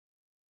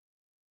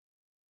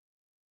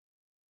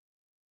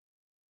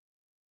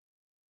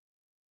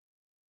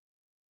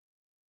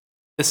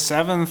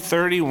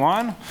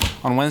7:31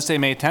 on Wednesday,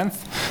 May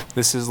 10th.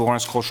 This is the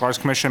Lawrence Cultural Arts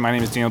Commission. My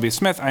name is Daniel B.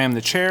 Smith. I am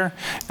the chair,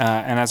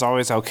 and as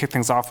always, I'll kick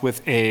things off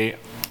with a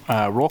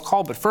roll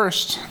call. But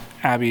first,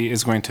 Abby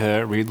is going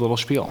to read the little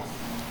spiel.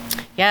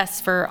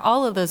 Yes, for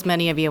all of those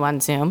many of you on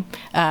Zoom,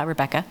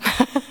 Rebecca.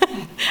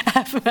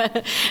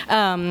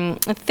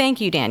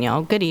 Thank you,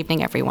 Daniel. Good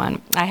evening,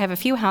 everyone. I have a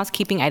few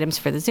housekeeping items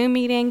for the Zoom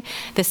meeting.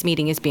 This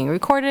meeting is being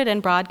recorded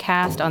and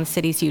broadcast on the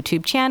city's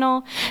YouTube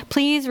channel.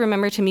 Please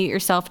remember to mute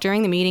yourself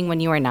during the meeting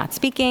when you are not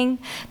speaking.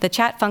 The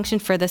chat function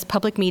for this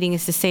public meeting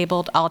is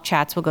disabled. All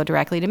chats will go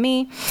directly to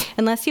me.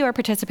 Unless you are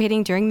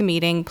participating during the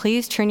meeting,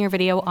 please turn your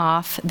video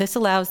off. This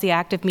allows the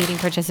active meeting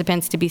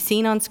participants to be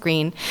seen on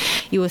screen.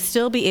 You will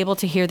still be able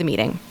to hear the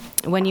meeting.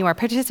 When you are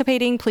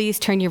participating, please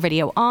turn your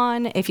video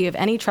on. If you have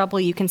any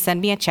trouble, you can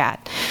send me a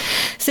chat.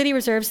 City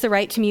reserves the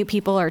right to mute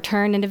people or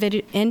turn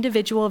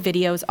individual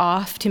videos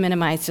off to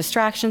minimize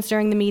distractions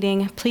during the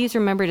meeting. Please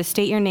remember to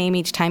state your name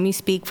each time you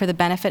speak for the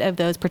benefit of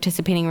those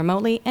participating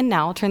remotely. And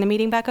now I'll turn the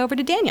meeting back over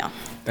to Daniel.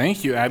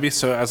 Thank you, Abby.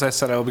 So as I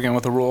said, I will begin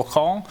with a roll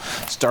call,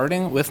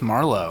 starting with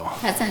Marlo.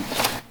 Present.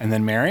 And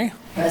then Mary.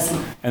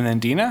 Present. And then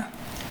Dina.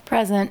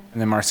 Present.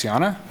 And then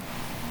Marciana.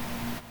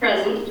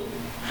 Present.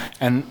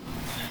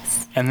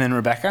 And then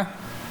Rebecca.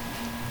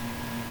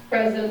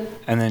 Present.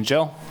 And then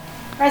Jill.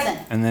 Present.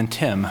 And then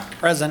Tim.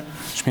 Present.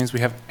 Which means we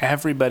have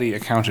everybody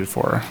accounted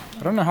for.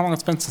 I don't know how long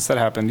it's been since that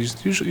happened.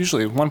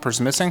 Usually one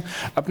person missing.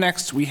 Up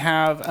next, we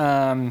have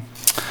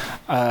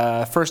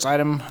first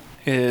item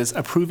is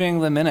approving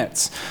the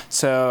minutes.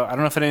 So I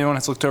don't know if anyone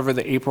has looked over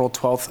the April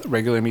 12th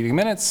regular meeting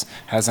minutes,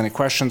 has any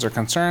questions or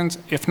concerns.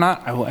 If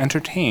not, I will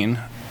entertain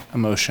a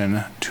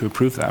motion to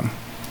approve them.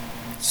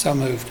 So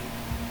moved.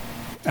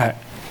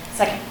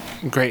 Second.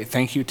 Great.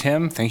 Thank you,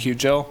 Tim. Thank you,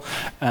 Jill.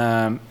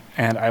 And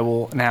I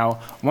will now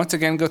once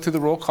again go through the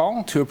roll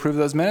call to approve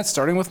those minutes,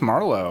 starting with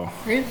Marlo.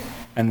 Approve.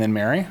 And then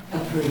Mary.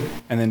 Approved.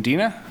 And then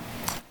Dina.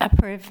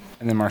 Approve.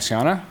 And then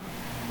Marciana.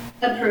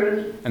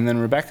 Approved. And then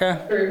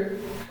Rebecca.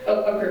 Approved.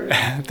 Approved.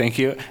 Thank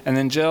you. And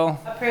then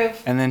Jill.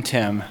 Approve. And then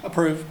Tim.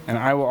 Approve. And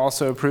I will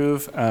also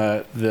approve.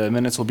 The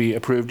minutes will be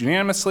approved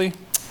unanimously,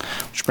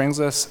 which brings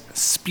us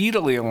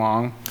speedily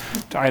along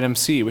to item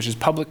C, which is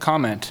public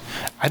comment.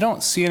 I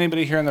don't see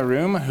anybody here in the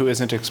room who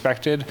isn't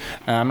expected.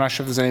 I'm not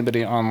sure if there's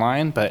anybody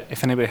online, but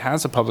if anybody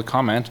has a public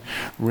comment,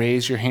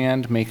 raise your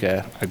hand, make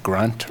a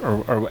grunt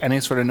or any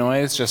sort of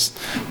noise, just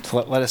to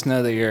let us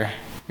know that you're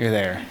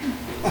there.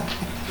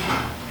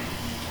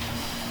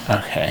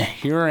 Okay,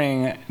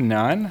 hearing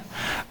none,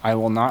 I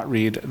will not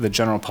read the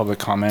general public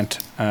comment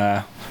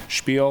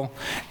spiel,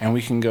 and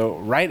we can go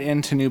right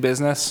into new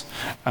business.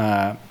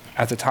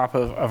 At the top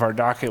of our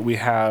docket, we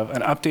have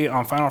an update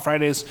on Final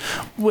Fridays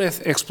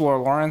with Explore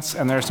Lawrence,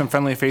 and there are some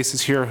friendly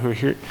faces here who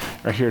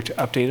are here to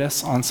update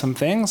us on some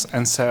things.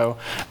 And so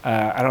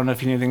I don't know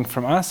if you need anything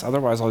from us.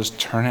 Otherwise, I'll just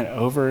turn it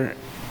over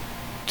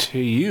to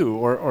you,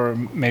 or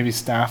maybe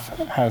staff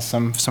has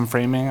some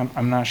framing.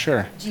 I'm not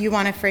sure. Do you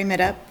want to frame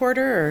it up,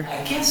 Porter? Or?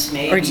 I guess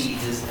maybe, I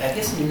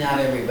guess not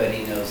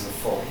everybody knows the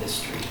full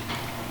history.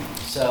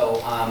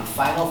 So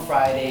Final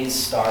Fridays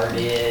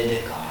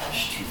started,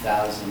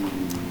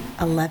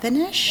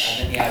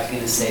 11-ish? Yeah, I was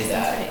going to say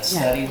that. A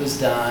study was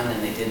done,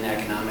 and they did an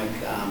economic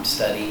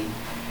study,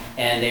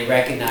 and they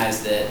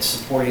recognized that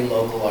supporting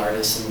local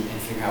artists and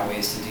figuring out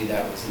ways to do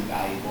that was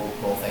invaluable,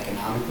 both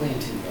economically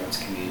and to the arts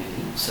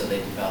community. So they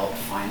developed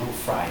Final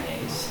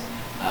Fridays,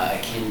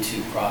 akin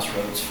to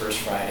Crossroads First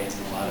Fridays,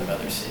 and a lot of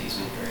other cities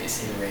with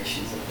various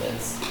iterations of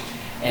this.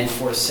 And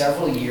for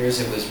several years,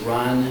 it was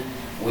run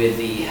with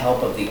the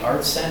help of the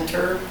Arts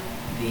Center,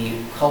 the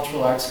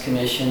Cultural Arts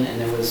Commission,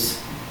 and there was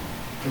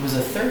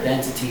a third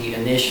entity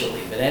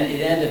initially, but then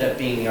it ended up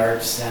being the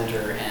Arts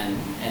Center and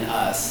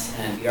us.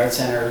 And the Arts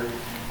Center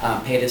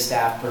paid a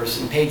staff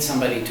person, paid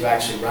somebody to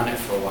actually run it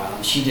for a while,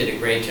 and she did a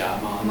great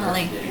job.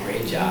 Molly did a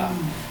great job.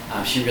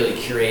 She really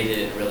curated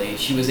it.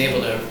 She was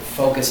able to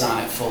focus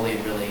on it fully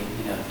and really,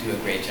 do a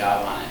great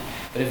job on it.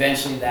 But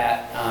eventually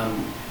that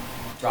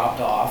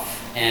dropped off,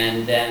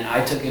 and then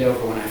I took it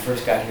over when I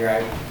first got here.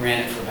 I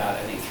ran it for about,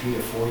 I think, 3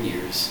 or 4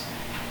 years.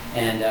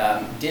 And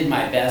did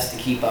my best to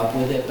keep up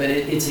with it, but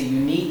it's a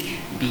unique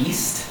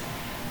beast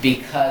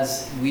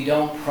because we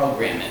don't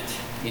program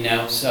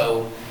it,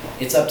 so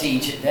it's up to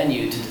each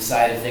venue to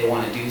decide if they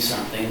want to do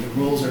something. The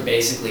rules are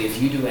basically, if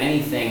you do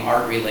anything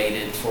art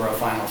related for a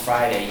Final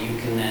Friday, you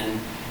can then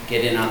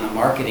get in on the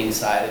marketing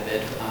side of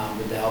it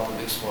with the help of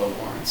Explore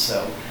Lawrence.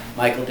 So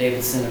Michael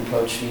Davidson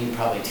approached me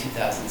probably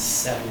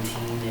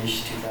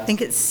 2017-ish, I think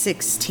it's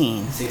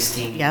 16.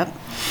 16. Yep.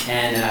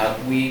 And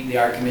the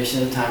Art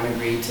Commission at the time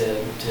agreed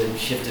to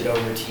shift it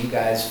over to you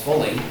guys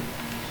fully.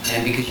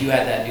 And because you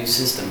had that new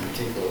system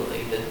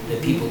particularly,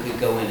 that people could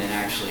go in and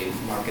actually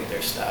market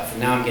their stuff.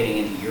 And now I'm getting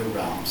into your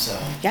realm. So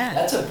yeah.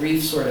 That's a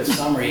brief sort of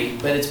summary,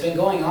 but it's been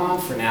going on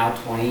for now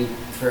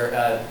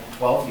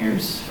 12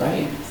 years,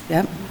 right?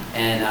 Yep.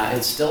 And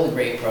it's still a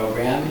great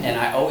program, and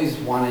I always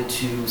wanted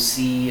to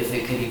see if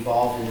it could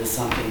evolve into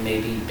something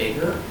maybe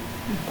bigger,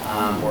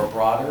 or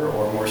broader,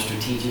 or more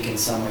strategic in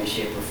some way,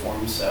 shape, or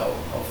form. So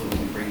hopefully we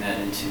can bring that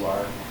into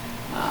our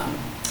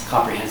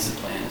comprehensive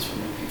plan as we're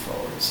moving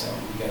forward. So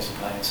you guys will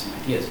probably have some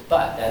ideas.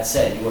 But that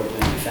said, you are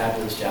doing a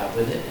fabulous job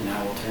with it, and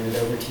I will turn it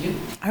over to you.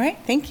 All right,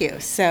 thank you.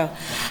 So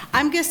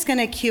I'm just going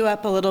to queue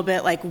up a little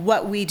bit like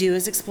what we do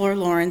as Explore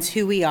Lawrence,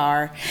 who we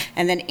are,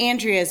 and then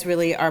Andrea is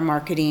really our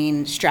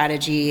marketing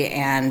strategy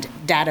and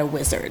data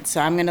wizard. So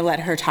I'm going to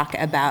let her talk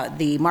about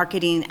the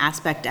marketing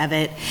aspect of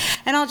it.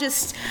 And I'll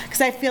just,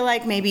 because I feel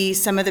like maybe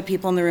some of the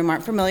people in the room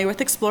aren't familiar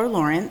with Explore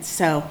Lawrence.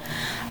 So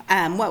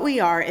what we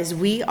are is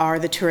we are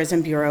the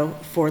Tourism Bureau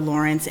for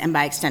Lawrence and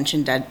by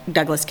extension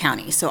Douglas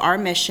County. So our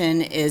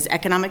mission is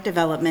economic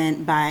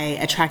development by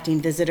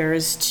attracting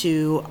visitors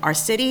to our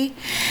city.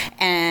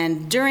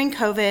 And during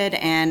COVID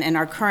and in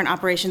our current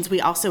operations, we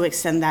also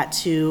extend that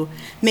to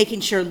making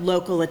sure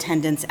local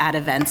attendance at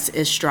events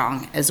is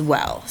strong as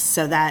well.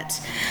 So that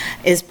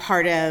is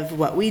part of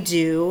what we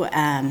do.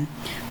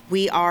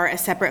 We are a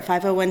separate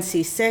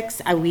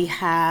 501c6. We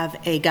have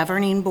a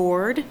governing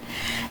board,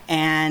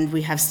 and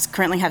we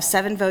currently have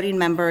 7 voting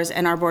members,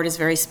 and our board is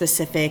very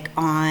specific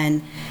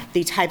on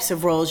the types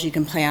of roles you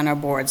can play on our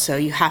board. So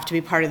you have to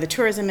be part of the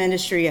tourism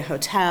industry, a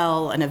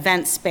hotel, an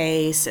event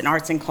space, an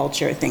arts and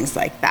culture, things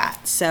like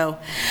that. So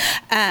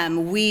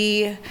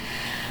we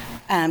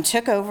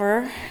took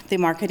over the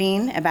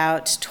marketing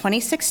about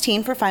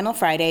 2016 for Final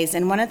Fridays,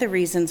 and one of the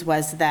reasons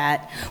was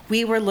that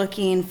we were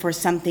looking for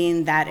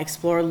something that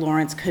Explore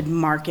Lawrence could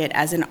market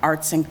as an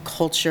arts and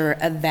culture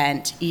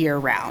event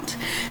year-round.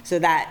 So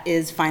that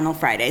is Final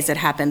Fridays. It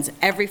happens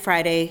every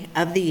Friday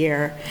of the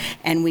year,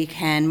 and we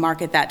can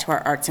market that to our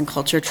arts and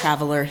culture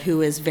traveler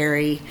who is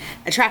very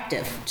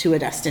attractive to a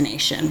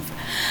destination.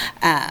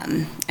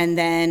 And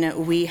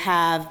then we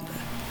have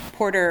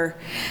Porter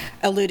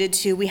alluded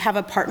to, we have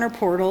a partner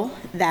portal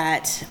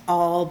that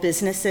all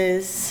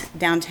businesses,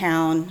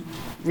 downtown,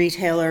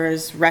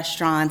 retailers,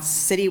 restaurants,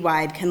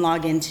 citywide can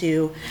log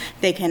into.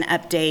 They can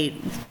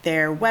update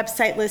their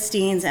website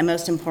listings, and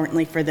most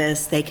importantly for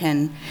this, they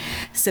can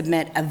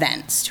submit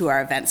events to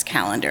our events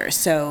calendar.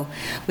 So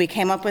we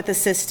came up with a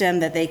system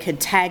that they could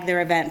tag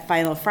their event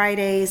Final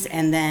Fridays,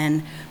 and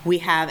then we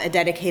have a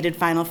dedicated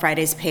Final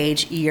Fridays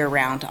page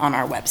year-round on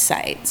our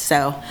website.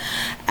 So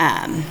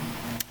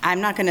I'm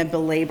not going to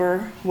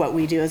belabor what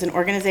we do as an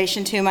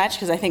organization too much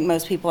because I think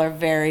most people are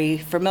very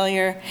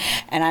familiar,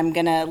 and I'm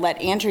going to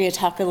let Andrea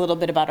talk a little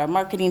bit about our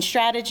marketing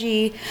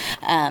strategy.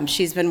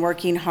 She's been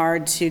working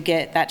hard to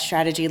get that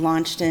strategy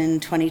launched in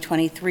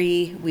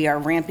 2023. We are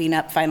ramping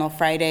up Final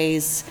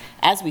Fridays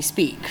as we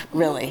speak,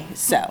 really.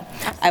 So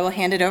I will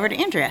hand it over to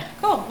Andrea.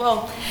 Cool.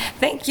 Well,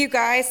 thank you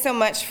guys so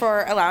much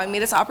for allowing me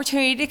this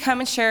opportunity to come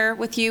and share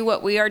with you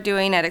what we are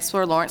doing at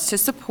Explore Lawrence to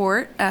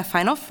support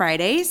Final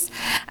Fridays.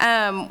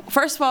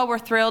 First of all, we're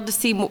thrilled to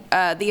see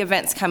the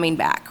events coming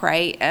back,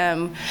 right?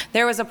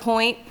 There was a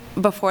point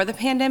before the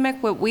pandemic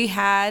where we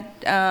had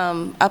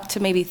up to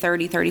maybe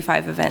 30,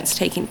 35 events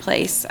taking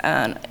place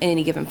on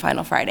any given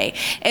Final Friday.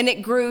 And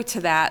it grew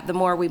to that. The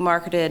more we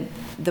marketed,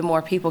 the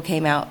more people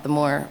came out, the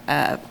more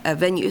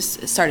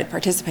venues started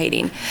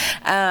participating.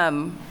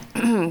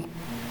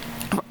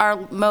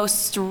 Our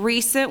most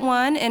recent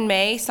one in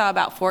May saw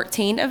about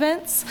 14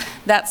 events.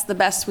 That's the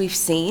best we've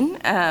seen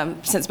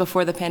since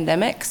before the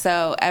pandemic.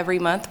 So every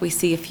month we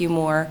see a few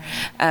more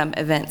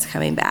events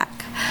coming back.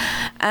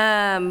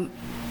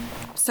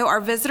 So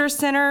our visitor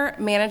center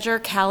manager,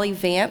 Callie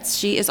Vance,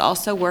 she is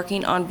also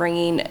working on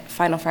bringing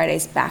Final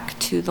Fridays back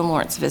to the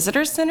Lawrence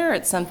Visitor Center.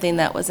 It's something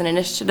that was an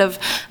initiative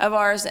of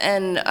ours,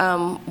 and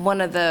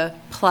one of the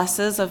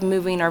pluses of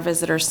moving our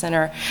visitor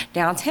center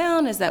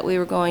downtown is that we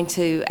were going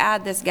to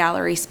add this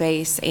gallery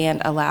space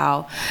and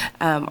allow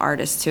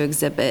artists to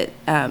exhibit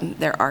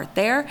their art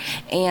there.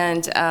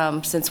 And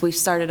since we've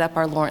started up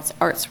our Lawrence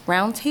Arts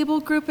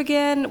Roundtable group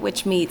again,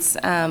 which meets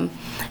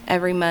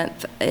every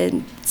month,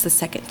 it's the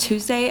second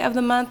Tuesday of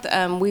the month,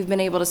 we've been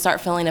able to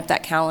start filling up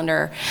that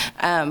calendar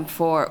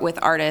with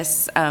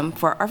artists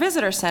for our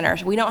visitor center.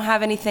 We don't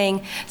have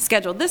anything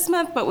scheduled this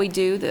month, but we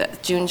do the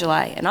June,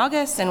 July, and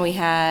August, and we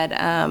had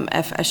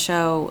a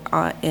show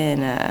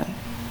in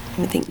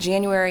I think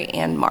January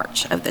and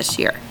March of this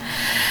year.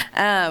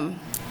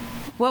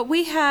 What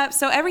we have,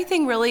 so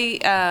everything really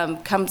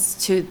comes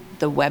to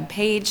the web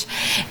page.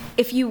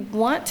 If you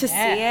want to see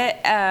it,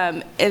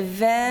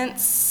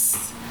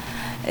 events.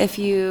 If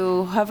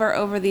you hover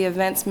over the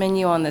events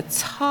menu on the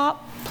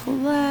top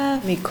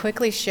left. Let me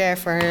quickly share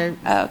for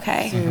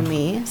Okay.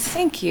 Zoomies.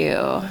 Thank you.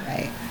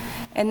 Right.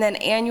 And then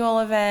annual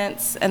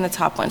events, and the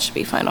top one should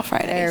be Final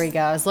Fridays. There we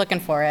go. I was looking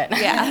for it.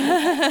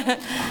 Yeah.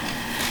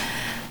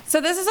 So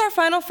this is our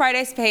Final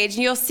Fridays page.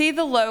 You'll see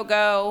the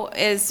logo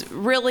is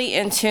really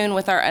in tune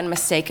with our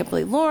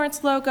Unmistakably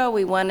Lawrence logo.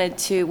 We wanted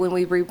to, when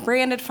we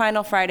rebranded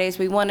Final Fridays,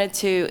 we wanted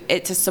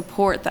it to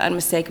support the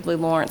Unmistakably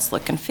Lawrence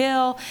look and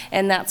feel,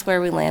 and that's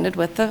where we landed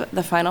with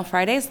the Final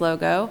Fridays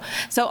logo.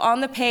 So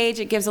on the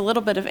page, it gives a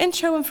little bit of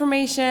intro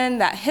information,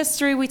 that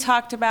history we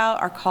talked about,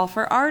 our call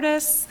for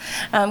artists,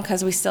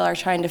 because we still are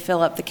trying to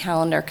fill up the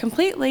calendar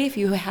completely. If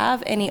you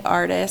have any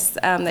artists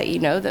that you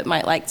know that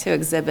might like to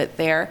exhibit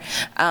there,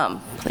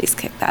 please please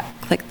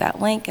click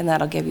that link, and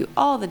that'll give you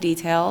all the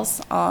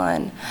details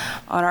on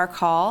our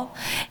call.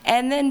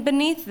 And then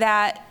beneath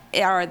that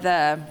are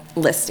the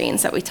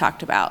listings that we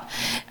talked about.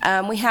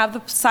 We have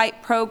the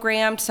site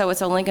programmed, so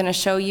it's only going to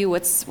show you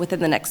what's within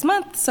the next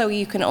month, so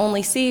you can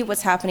only see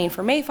what's happening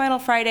for May Final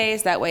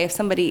Fridays. That way, if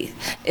somebody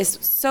is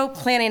so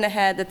planning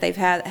ahead that they've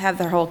have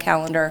their whole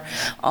calendar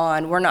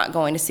on, we're not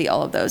going to see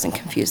all of those and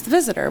confuse the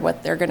visitor.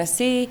 What they're going to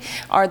see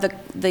are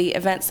the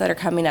events that are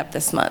coming up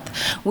this month.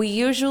 We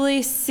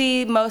usually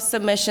see most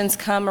submissions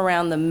come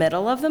around the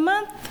middle of the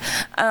month.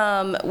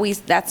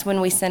 That's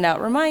when we send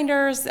out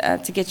reminders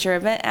to get your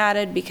event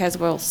added, because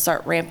we'll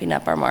start ramping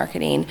up our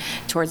marketing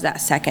towards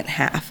that second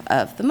half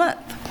of the month.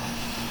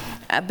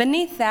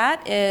 Beneath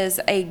that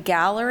is a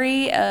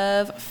gallery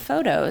of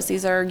photos.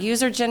 These are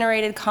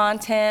user-generated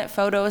content,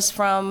 photos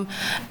from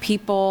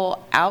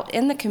people out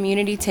in the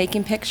community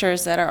taking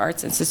pictures at our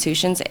arts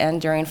institutions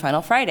and during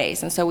Final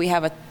Fridays. And so we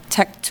have a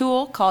tech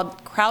tool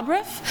called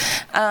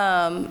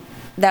CrowdRiff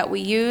that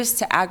we use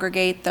to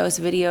aggregate those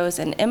videos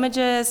and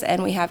images,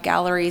 and we have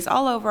galleries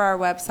all over our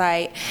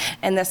website,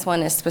 and this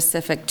one is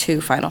specific to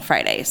Final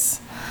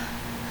Fridays.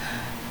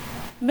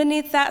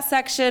 Beneath that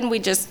section, we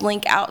just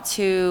link out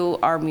to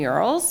our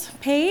murals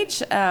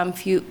page.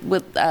 If you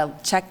would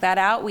check that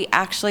out, we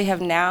actually have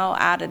now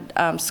added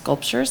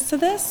sculptures to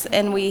this,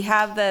 and we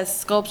have the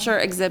sculpture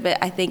exhibit.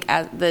 I think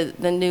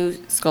the new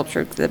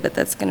sculpture exhibit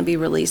that's going to be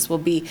released will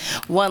be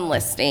one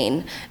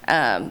listing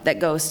that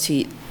goes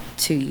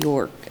to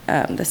your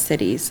the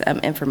city's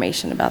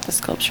information about the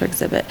sculpture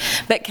exhibit.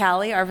 But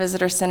Callie, our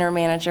visitor center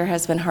manager,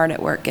 has been hard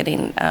at work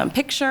getting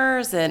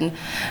pictures and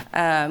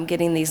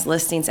getting these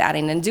listings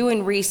adding and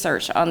doing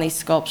research on these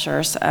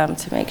sculptures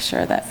to make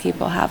sure that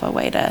people have a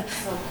way to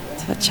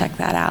check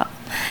that out.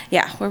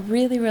 Yeah, we're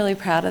really, really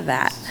proud of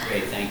that. This is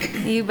great, thank you.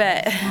 You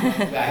bet. I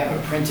have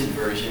a printed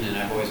version, and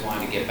I've always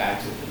wanted to get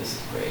back to it, but this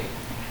is great.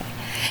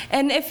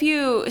 And if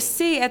you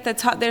see at the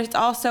top, there's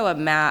also a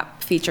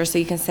map feature, so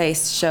you can say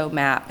show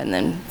map, and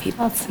then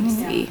people can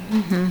see.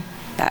 Mm-hmm.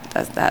 That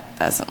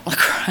doesn't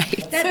look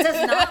right. That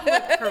does not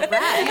look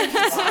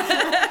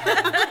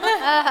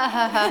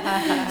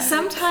correct.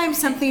 Sometimes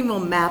something will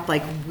map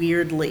like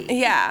weirdly.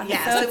 Yeah.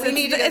 Yeah. So we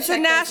need to go it's a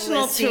check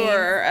national those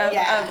tour of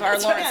our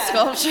that's Lawrence right.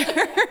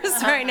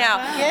 sculptures right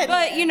now. Good.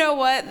 But you know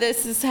what?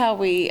 This is how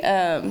we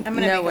I'm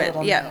gonna know make a it.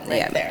 little Yeah, note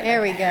right there.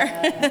 There we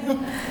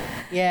go.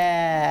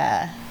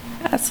 Yeah.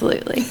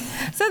 Absolutely.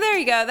 So there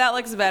you go. That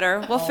looks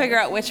better. We'll figure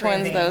out which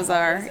ones those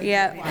are.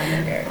 Yeah.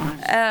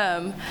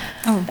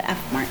 Oh, the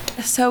F mark.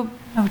 So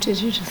Oh,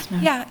 did you just know?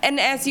 yeah, and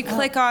as you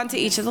click onto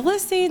each of the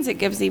listings, it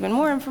gives even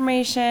more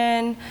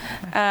information.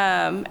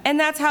 And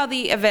that's how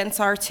the events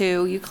are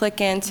too. You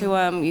click into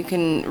them, you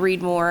can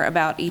read more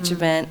about each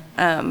event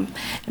and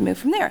move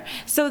from there.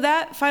 So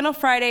that Final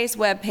Fridays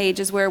webpage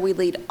is where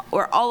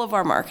where all of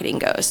our marketing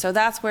goes. So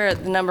that's where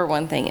the number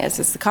one thing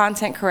is the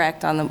content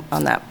correct on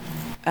that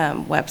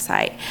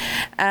website.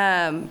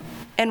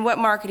 And what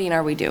marketing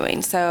are we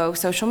doing? So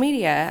social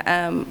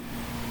media.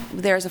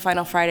 There's a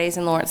Final Fridays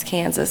in Lawrence,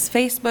 Kansas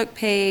Facebook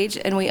page,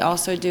 and we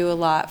also do a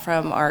lot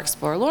from our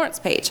Explore Lawrence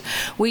page.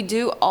 We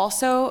do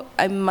also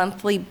a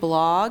monthly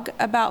blog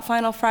about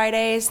Final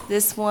Fridays.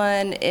 This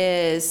one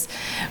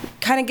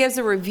kind of gives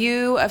a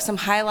review of some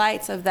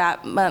highlights of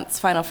that month's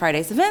Final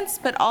Fridays events,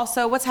 but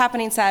also what's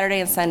happening Saturday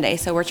and Sunday.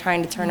 So we're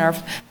trying to turn our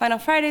Final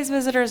Fridays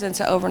visitors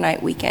into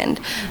overnight weekend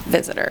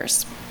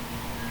visitors.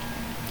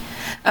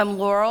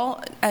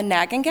 Laurel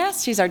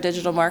Nagengast, she's our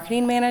digital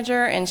marketing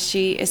manager, and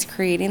she is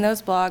creating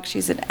those blogs.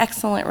 She's an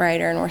excellent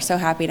writer, and we're so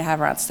happy to have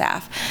her on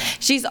staff.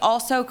 She's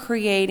also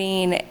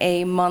creating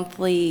a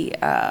monthly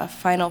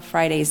Final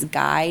Fridays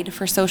guide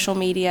for social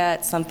media.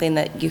 It's something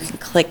that you can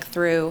click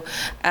through,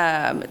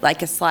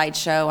 like a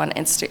slideshow on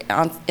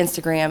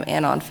Instagram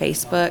and on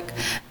Facebook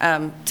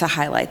to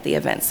highlight the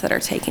events that are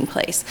taking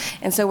place.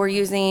 And so we're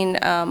using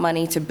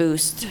money to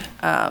boost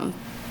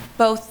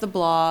both the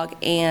blog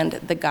and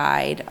the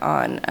guide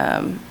on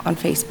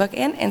Facebook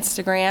and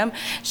Instagram.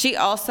 She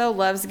also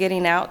loves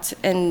getting out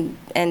and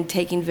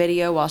taking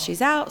video while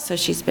she's out, so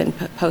she's been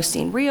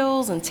posting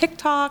reels and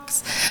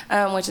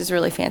TikToks, which is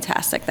really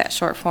fantastic. That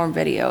short form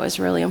video is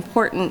really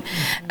important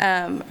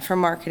for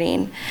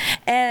marketing.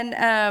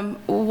 And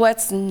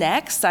what's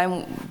next?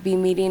 I'll be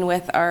meeting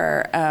with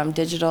our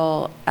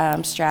digital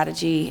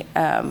strategy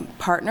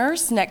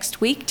partners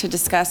next week to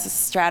discuss a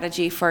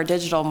strategy for a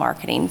digital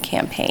marketing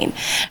campaign.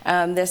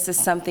 This is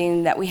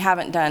something that we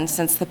haven't done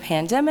since the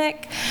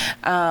pandemic.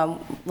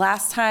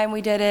 Last time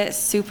we did it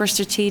super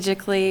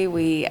strategically.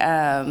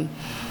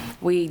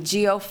 We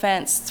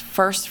geo-fenced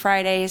First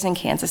Fridays in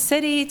Kansas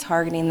City,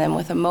 targeting them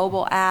with a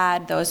mobile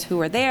ad, those who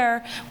were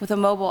there with a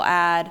mobile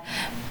ad,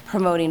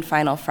 promoting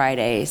Final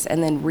Fridays,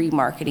 and then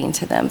remarketing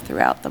to them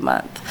throughout the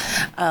month.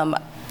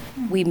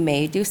 we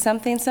may do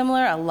something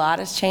similar. A lot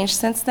has changed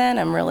since then.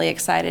 I'm really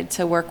excited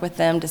to work with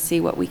them to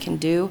see what we can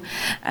do.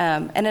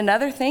 And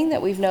another thing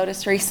that we've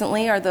noticed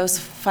recently are those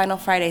Final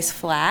Fridays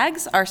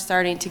flags are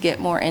starting to get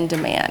more in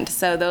demand.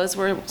 So those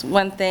were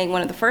one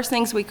of the first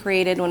things we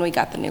created when we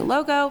got the new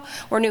logo,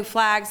 were new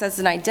flags as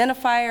an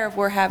identifier of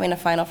we're having a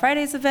Final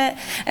Fridays event,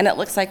 and it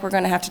looks like we're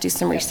going to have to do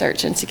some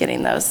research into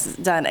getting those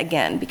done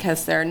again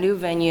because there are new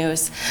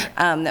venues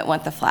that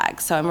want the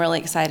flags. So I'm really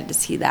excited to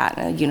see that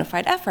in a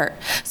unified effort.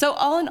 So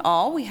all in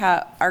all, we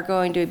are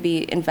going to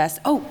be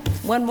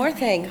one more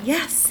thing.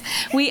 Yes.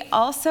 We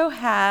also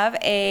have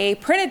a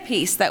printed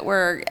piece that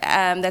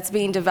that's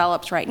being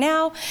developed right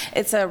now.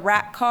 It's a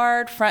rack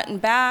card front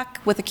and back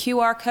with a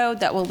QR code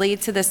that will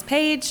lead to this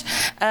page.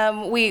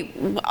 We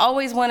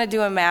always want to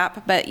do a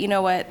map, but you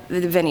know what?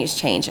 The venues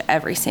change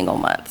every single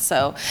month.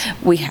 So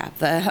we have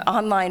the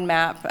online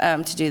map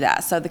to do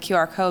that. So the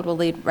QR code will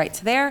lead right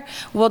to there.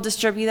 We'll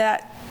distribute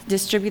that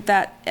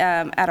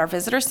at our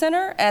visitor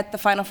center at the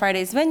Final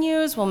Fridays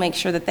venues. We'll make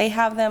sure that they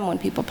have them when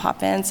people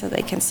pop in so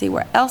they can see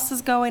what else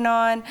is going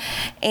on.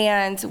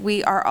 And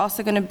we are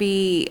also going to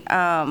be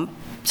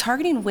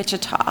targeting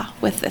Wichita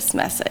with this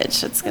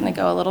message. It's going to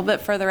go a little bit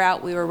further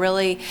out. We were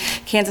really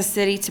Kansas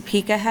City,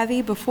 Topeka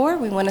heavy before.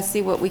 We want to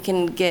see what we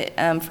can get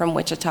from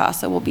Wichita.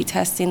 So we'll be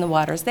testing the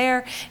waters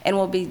there, and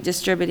we'll be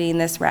distributing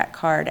this rack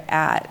card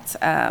at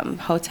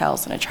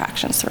hotels and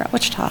attractions throughout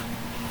Wichita.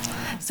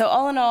 So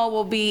all in all,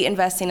 we'll be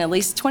investing at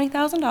least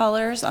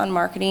 $20,000 on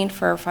marketing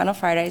for Final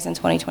Fridays in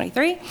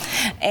 2023,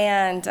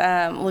 and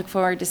look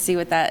forward to see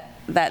what that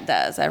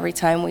does. Every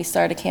time we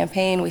start a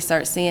campaign, we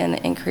start seeing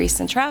an increase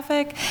in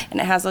traffic,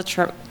 and it has a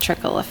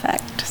trickle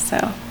effect. So,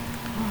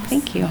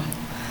 thank you.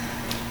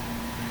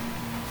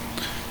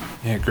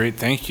 Yeah, great.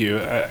 Thank you.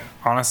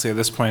 Honestly, at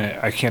this point,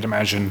 I can't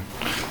imagine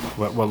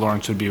what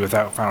Lawrence would be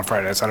without Final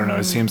Fridays. I don't know.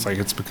 It seems like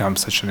it's become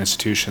such an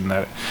institution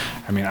that,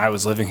 I mean, I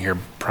was living here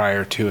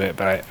prior to it,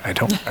 but I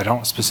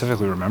don't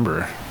specifically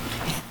remember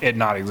it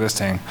not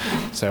existing.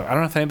 So I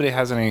don't know if anybody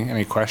has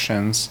any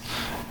questions.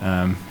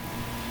 I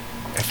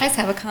just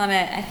have a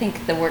comment. I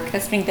think the work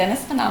that's being done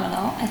is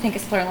phenomenal. I think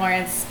Explore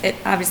Lawrence, it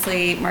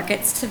obviously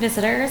markets to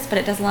visitors, but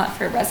it does a lot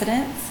for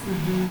residents.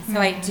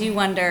 So I do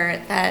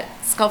wonder that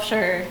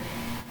sculpture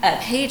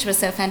page was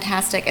so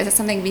fantastic. Is it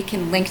something we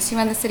can link to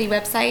on the city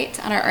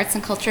website, on our arts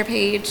and culture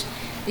page?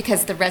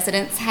 Because the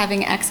residents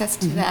having access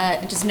to that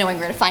and just knowing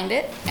where to find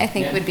it, I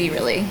think would be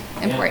really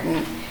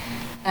important.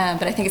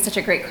 But I think it's such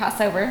a great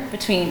crossover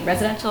between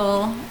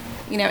residential,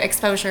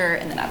 exposure,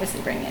 and then obviously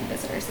bringing in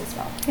visitors as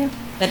well. Yeah.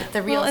 But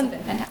the reels have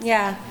been fantastic.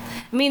 Yeah.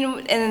 I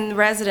mean, and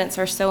residents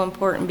are so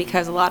important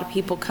because a lot of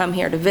people come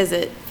here to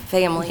visit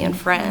family and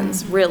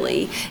friends,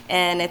 really,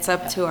 and it's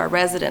up to our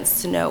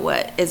residents to know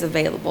what is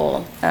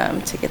available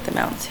to get them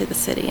out to the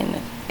city and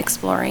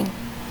exploring.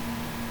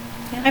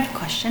 I have a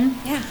question.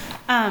 Yeah.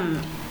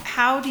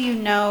 How do you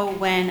know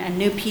when a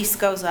new piece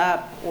goes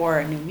up or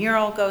a new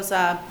mural goes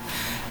up,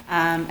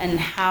 and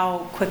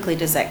how quickly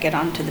does that get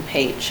onto the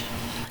page?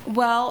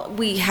 Well,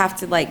 we have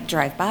to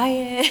drive by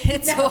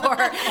it,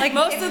 or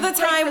most of the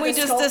time we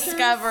just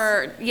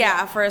discover,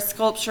 for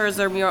sculptures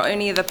or mural,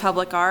 any of the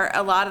public art.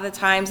 A lot of the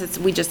times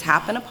we just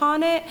happen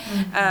upon it,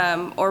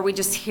 or we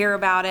just hear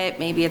about it.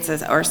 Maybe it's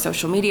our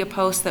social media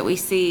post that we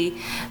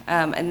see,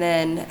 and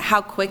then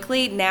how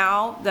quickly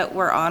now that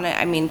we're on it.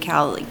 I mean,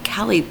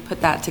 Callie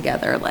put that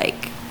together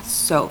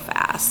so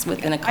fast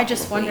within a couple I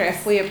just wonder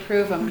if we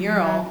approve a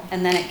mural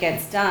and then it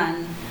gets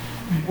done.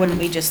 Wouldn't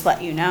we just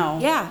let you know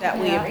that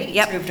we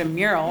approved a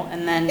mural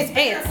and then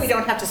we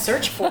don't have to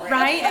search for it.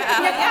 Right?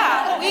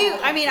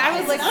 I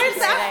was like, where's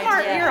that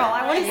art mural?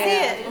 I want to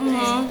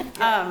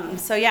see it.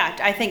 So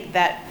I think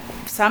that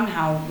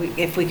somehow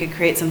if we could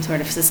create some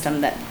sort of system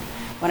that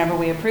whenever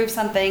we approve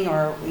something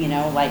or,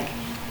 like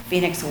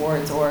Phoenix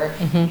Awards or,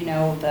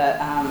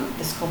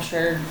 the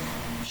sculpture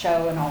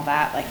show and all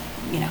that,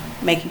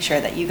 making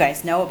sure that you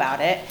guys know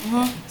about it.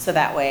 So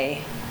that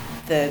way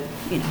the,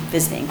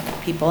 visiting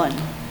people and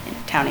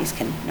townies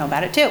can know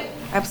about it too.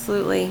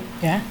 Absolutely.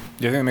 Yeah.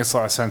 Yeah, I think it makes a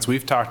lot of sense.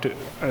 We've talked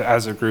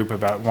as a group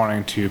about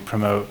wanting to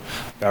promote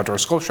the outdoor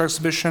sculpture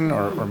exhibition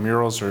or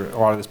murals or a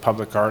lot of this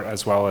public art,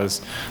 as well as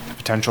the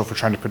potential for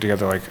trying to put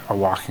together a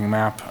walking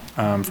map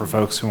for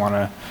folks who want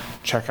to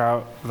check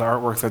out the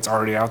artwork that's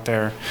already out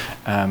there.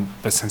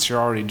 But since you're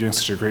already doing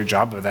such a great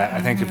job of that,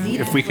 I think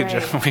if we could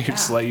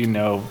just let you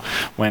know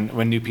when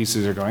new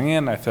pieces are going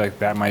in, I feel like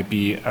that might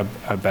be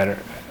a better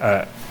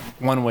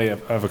one way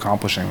of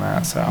accomplishing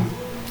that. So.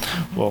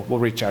 We'll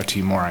reach out to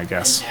you more, I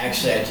guess.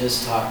 Actually, I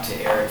just talked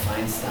to Eric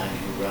Feinstein,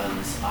 who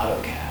runs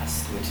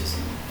AutoCast, which is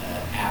an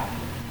app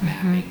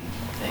mapping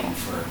thing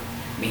for.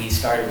 He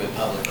started with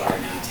public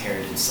art, now it's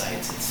heritage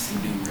sites,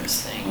 it's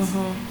numerous things.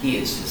 He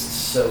is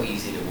just so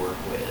easy to work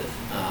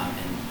with,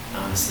 and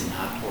honestly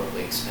not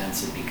horribly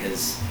expensive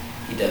because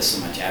he does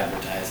so much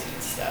advertising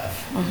and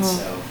stuff. And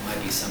so it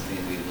might be something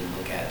that we would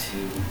look at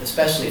too,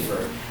 especially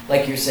for,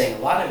 like you're saying,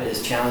 a lot of it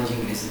is challenging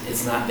because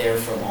it's not there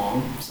for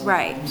long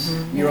sometimes.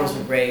 Right. Murals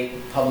are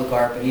great, public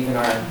art, but even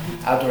our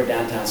outdoor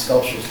downtown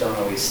sculptures don't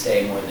always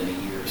stay more than a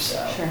year or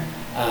so. Sure.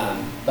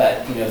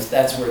 But, you know,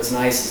 that's where it's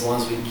nice as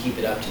long as we can keep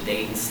it up to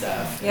date and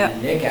stuff. Yep.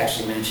 And Nick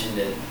actually mentioned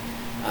at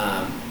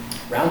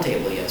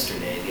Roundtable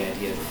yesterday, the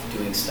idea of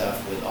doing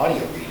stuff with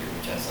audio reader,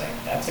 which I was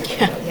like, that's a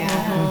great idea.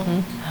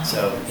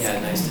 So, yeah,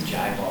 nice to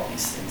jive all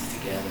these things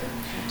together.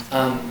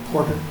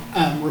 Porter,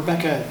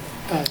 Rebecca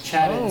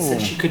chatted and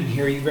said she couldn't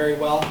hear you very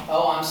well.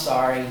 Oh, I'm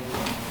sorry.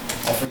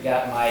 I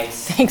forgot my,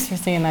 Thanks for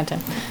saying that, Tim.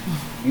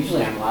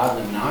 usually I'm loud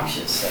and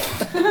obnoxious, so.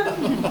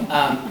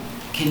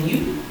 Can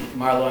you,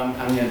 Marlo,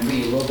 I'm gonna put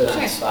you a little bit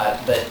on the spot,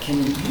 but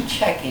can you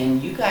check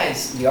in, you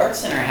guys, the Art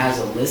Center has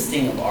a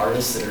listing of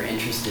artists that are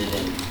interested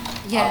in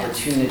Yes.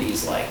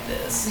 opportunities like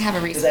this. We have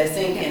a Because I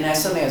think, and that's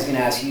something I was gonna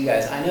ask you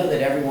guys, I know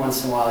that every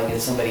once in a while I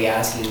get somebody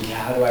asking,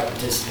 how do I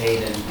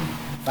participate in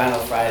Final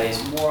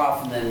Fridays? More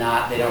often than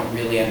not, they don't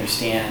really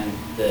understand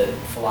the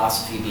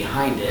philosophy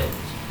behind it.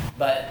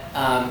 But,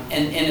 and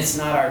it's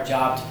not our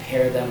job to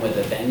pair them with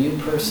a venue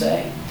per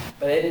se,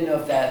 but I didn't know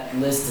if that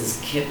list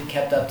is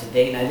kept up to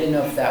date, and I didn't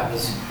know if that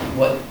was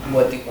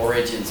what the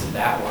origins of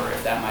that were,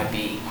 if that might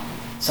be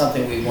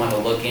something we want to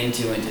look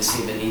into and to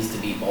see if it needs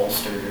to be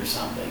bolstered or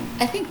something.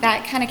 I think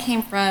that kind of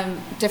came from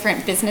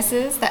different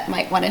businesses that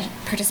might want to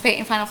participate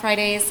in Final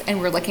Fridays, and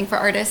we're looking for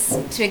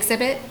artists to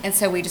exhibit, and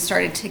so we just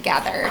started to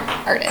gather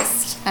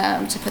artists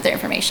to put their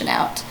information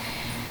out.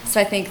 So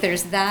I think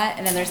there's that,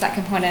 and then there's that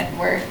component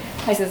where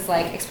places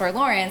like Explore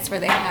Lawrence, where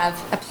they have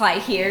apply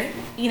here,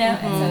 you know,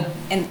 and so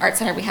in Art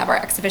Center we have our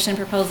exhibition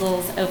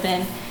proposals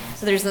open.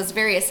 So there's those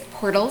various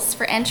portals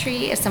for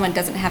entry if someone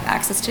doesn't have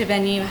access to a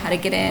venue, how to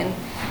get in.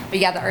 But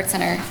yeah, the Art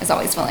Center is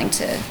always willing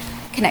to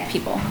connect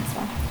people as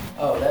well.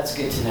 Oh, that's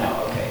good to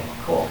know. Okay,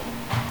 cool.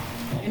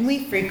 And we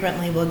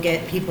frequently will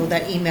get people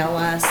that email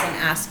us and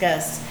ask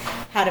us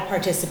how to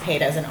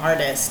participate as an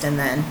artist. And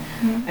then,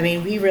 I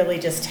mean, we really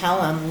just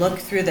tell them, look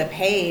through the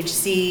page,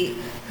 see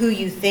who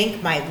you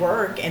think might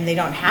work, and they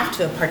don't have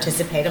to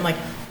participate. I'm like,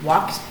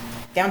 walk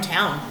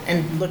downtown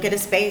and look at a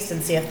space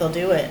and see if they'll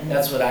do it. And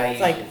That's what I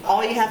it's like,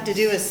 all you have to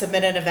do is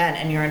submit an event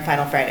and you're in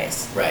Final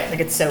Fridays. Right. Like,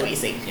 it's so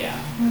easy. Yeah.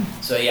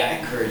 So yeah, I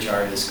encourage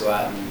artists to go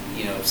out and,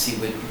 you know, see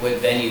what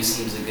venue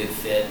seems a good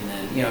fit, and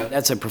then, you know,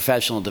 that's a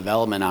professional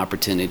development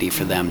opportunity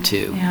for them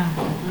too.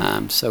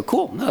 Yeah. So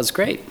cool. No, that's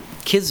great.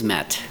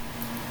 Kismet.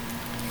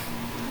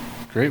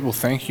 Great. Well,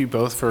 thank you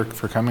both for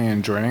coming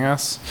and joining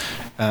us.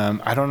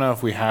 I don't know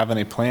if we have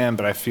any plan,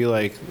 but I feel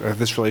like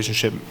this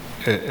relationship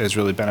is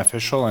really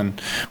beneficial,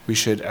 and we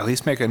should at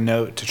least make a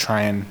note to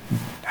try and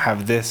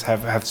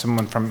have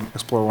someone from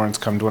Explore Lawrence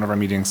come to one of our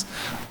meetings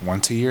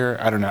once a year.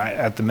 I don't know.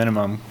 At the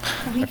minimum,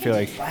 I feel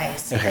like.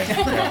 Twice. Okay.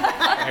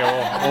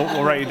 Yeah. Okay.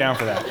 We'll write you down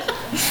for that.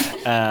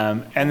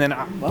 And then.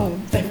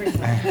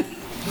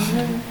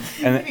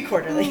 Maybe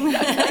quarterly.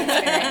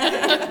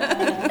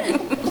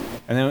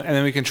 And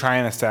then we can try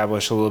and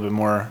establish a little bit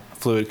more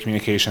fluid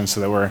communication so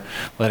that we're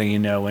letting you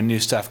know when new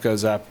stuff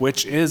goes up,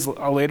 which is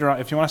later on.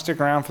 If you want to stick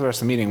around for the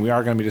rest of the meeting, we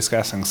are going to be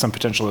discussing some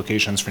potential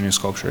locations for new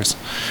sculptures,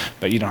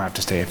 but you don't have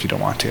to stay if you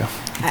don't want to.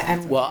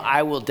 Well,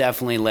 I will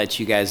definitely let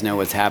you guys know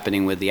what's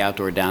happening with the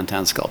Outdoor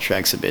Downtown Sculpture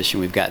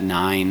Exhibition. We've got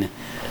 9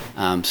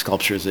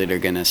 sculptures that are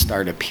going to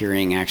start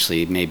appearing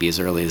actually maybe as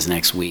early as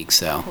next week.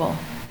 So. Cool.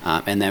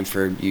 And then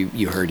for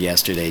you heard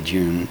yesterday,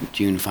 June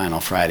Final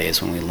Friday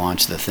is when we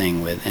launch the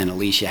thing with, and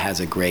Alicia has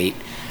a great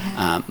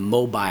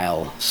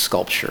mobile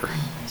sculpture.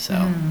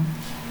 So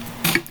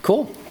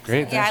cool.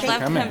 Great. Yeah, I'd thanks for love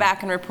to coming. come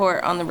back and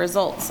report on the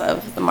results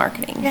of the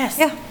marketing. Yes.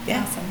 Yeah.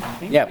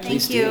 Yeah,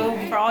 please Thank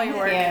you for all your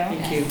work.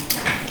 Thank you.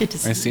 Good to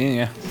see Nice you. seeing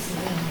you.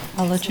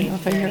 I'll let you know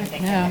if I hear it.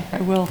 Yeah, I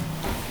will.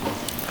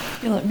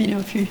 You let me know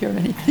if you hear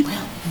anything.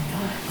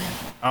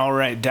 All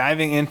right,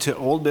 diving into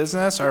old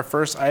business, our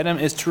first item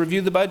is to review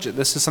the budget.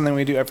 This is something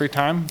we do every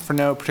time for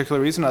no particular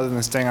reason other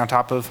than staying on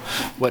top of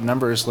what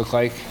numbers look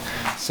like.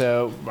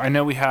 So I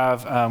know we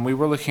have, we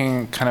were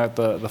looking kind of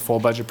at the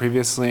full budget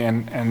previously,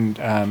 and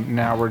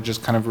now we're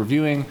just kind of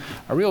reviewing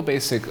a real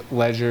basic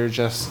ledger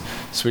just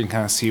so we can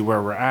kind of see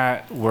where we're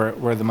at,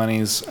 where the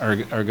monies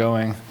are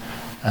going,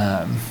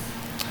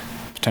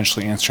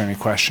 potentially answer any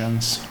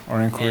questions or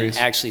inquiries.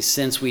 And actually,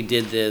 since we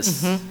did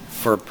this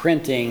for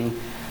printing,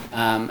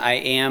 I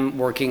am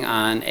working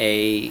on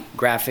a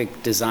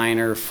graphic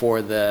designer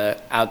for the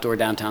Outdoor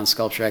Downtown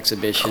Sculpture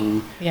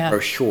Exhibition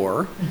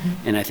brochure,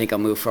 and I think I'll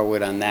move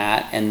forward on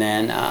that. And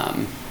then,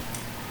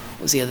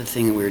 what was the other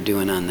thing that we were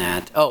doing on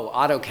that? Oh,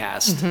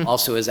 AutoCast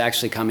also is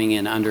actually coming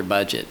in under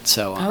budget.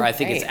 So, or I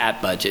think it's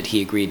at budget.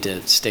 He agreed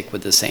to stick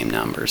with the same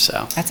number.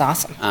 So That's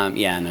awesome.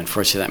 yeah, and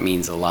unfortunately, that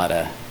means a lot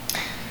of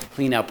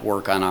cleanup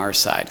work on our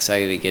side. So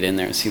I got to get in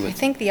there and see what. I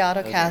think the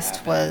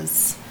AutoCast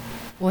was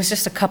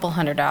just a couple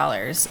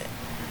 $100,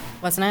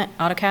 wasn't it?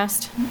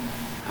 AutoCast?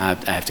 I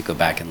have to go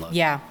back and look.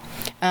 Yeah.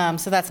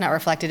 So that's not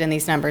reflected in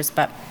these numbers,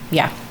 but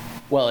yeah.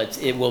 Well,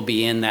 it will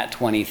be in that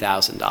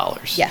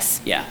 $20,000.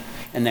 Yes. Yeah.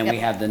 And then we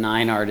Yep. have the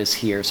 9 artists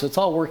here. So it's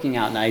all working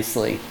out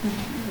nicely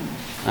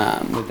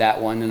with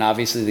that one. And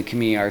obviously the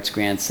Community Arts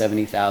Grant,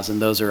 $70,000,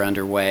 those are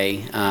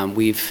underway.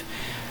 We've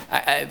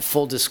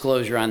full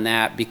disclosure on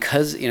that,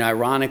 because,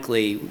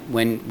 ironically,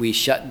 when we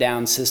shut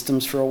down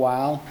systems for a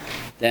while,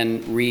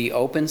 then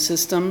reopen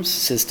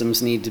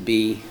systems need to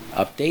be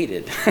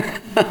updated,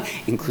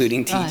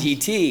 including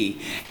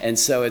TGT. And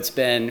so it's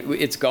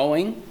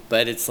going,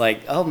 but it's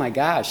like, oh my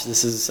gosh,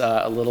 this is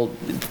a little,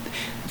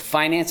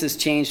 finance has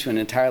changed to an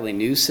entirely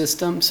new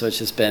system, so it's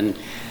just been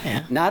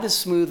not as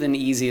smooth and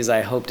easy as I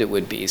hoped it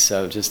would be.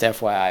 So just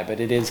FYI, but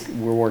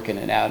we're working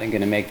it out and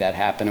going to make that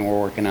happen, and we're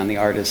working on the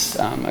artist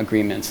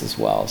agreements as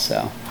well.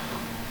 So.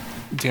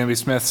 Danby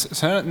Smith,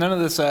 so none of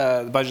this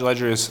budget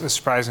ledger is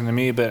surprising to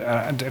me,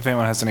 but if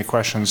anyone has any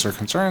questions or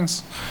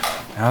concerns,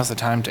 now's the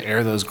time to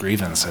air those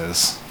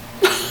grievances.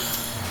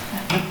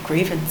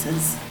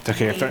 Grievances. It's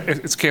okay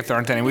if there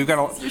aren't any. We've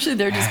got Usually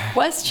they're just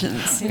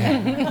questions. we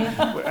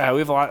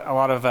have a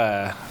lot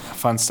of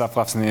fun stuff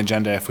left on the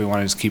agenda if we want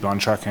to just keep on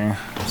trucking.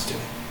 Let's do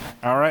it.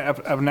 All right,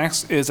 up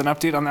next is an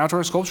update on the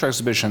outdoor sculpture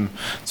exhibition.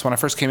 So when I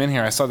first came in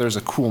here, I saw there's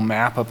a cool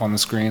map up on the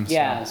screen.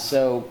 Yeah,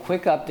 so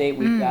quick update,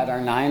 we've got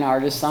our 9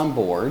 artists on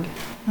board.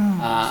 You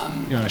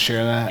want to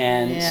share that?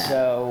 And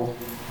so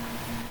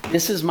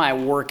this is my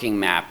working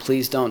map.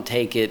 Please don't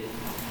take it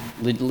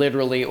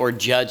literally or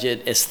judge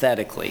it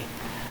aesthetically.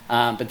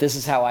 But this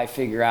is how I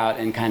figure out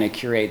and kind of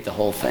curate the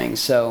whole thing.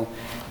 So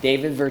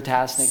David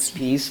Vertasnik's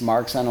piece,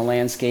 Marks on a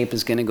Landscape,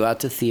 is going to go out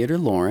to Theater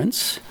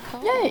Lawrence.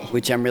 Yay.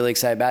 Which I'm really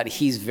excited about.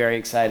 He's very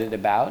excited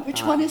about.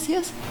 Which one is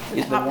his?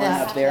 Is the one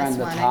up there on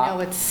the top. I know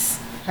it's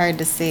hard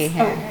to see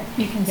here.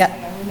 You can stay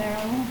over there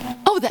a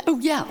little bit. Oh,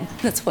 yeah,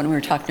 that's what we were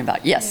talking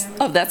about. Yes.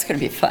 Oh, that's going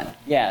to be fun.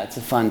 Yeah, it's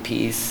a fun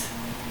piece.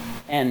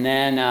 And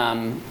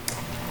then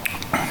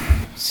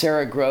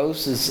Sarah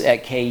Gross is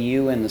at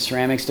KU in the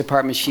ceramics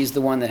department. She's the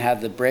one that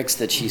had the bricks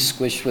that she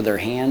squished with her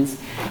hands.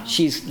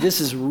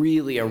 This is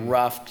really a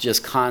rough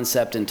just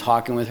concept, and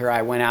talking with her.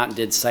 I went out and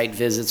did site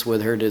visits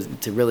with her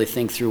to really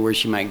think through where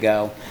she might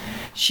go.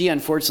 She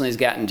unfortunately has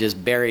gotten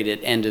just buried at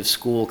end of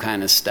school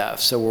kind of stuff.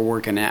 So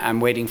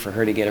I'm waiting for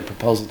her to get a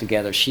proposal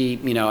together.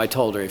 I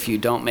told her, if you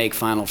don't make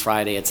Final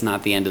Friday, it's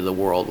not the end of the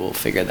world. We'll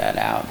figure that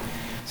out.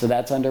 So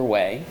that's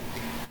underway.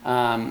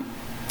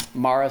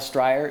 Mara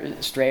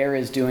Strayer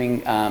is doing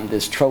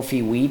this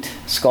trophy wheat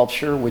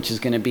sculpture, which is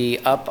going to be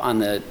up on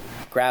the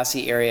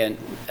grassy area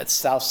at the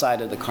south side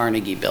of the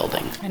Carnegie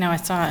building. I know, I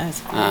saw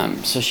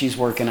it. So she's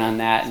working on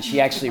that, and she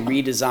actually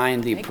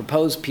redesigned the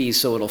proposed piece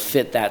so it'll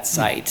fit that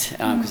site,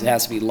 because it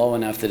has to be low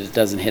enough that it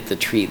doesn't hit the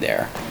tree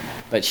there.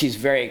 But she's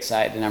very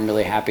excited, and I'm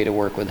really happy to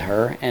work with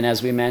her. And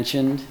as we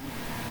mentioned,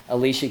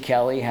 Alicia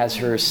Kelly has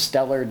her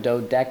stellar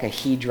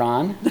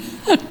dodecahedron,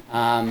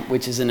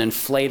 which is an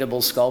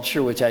inflatable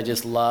sculpture, which I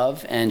just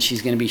love, and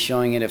she's going to be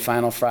showing it at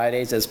Final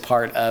Fridays as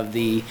part of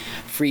the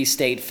Free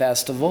State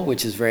Festival,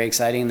 which is very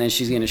exciting. And then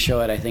she's going to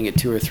show it, I think, at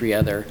 2 or 3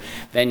 other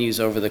venues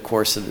over the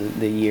course of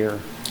the year.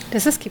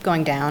 Does this keep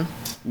going down?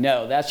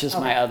 No, that's just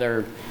my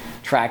other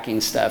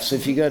tracking stuff. So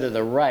if you go to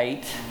the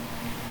right,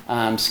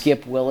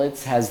 Skip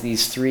Willits has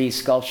these 3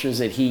 sculptures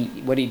that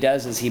what he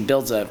does is he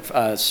builds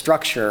a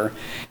structure,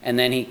 and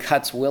then he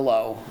cuts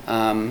willow,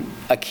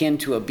 akin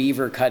to a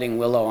beaver cutting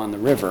willow on the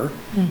river.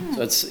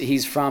 Mm-hmm. So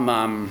he's from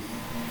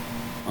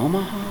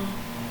Omaha,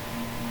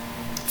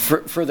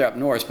 further up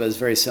north, but it's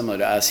very similar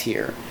to us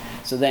here.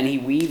 So then he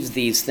weaves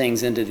these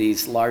things into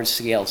these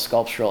large-scale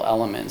sculptural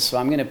elements. So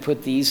I'm going to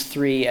put these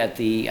 3 at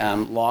the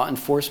Law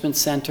Enforcement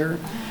Center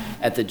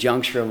at the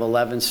juncture of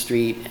 11th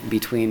Street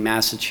between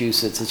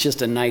Massachusetts. It's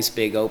just a nice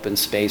big open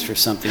space for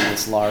something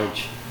that's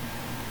large.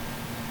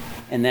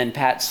 And then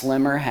Pat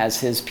Slimmer has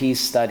his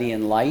piece, Study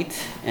in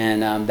Light,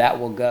 and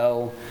that will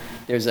go,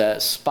 there's a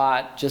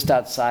spot just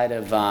outside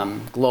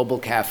of Global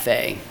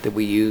Cafe that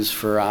we use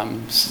for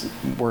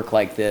work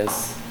like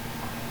this.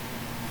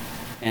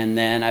 And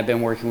then I've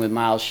been working with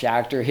Miles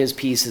Schachter. His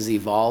piece is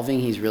evolving.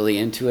 He's really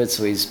into it,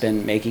 so he's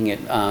been making it,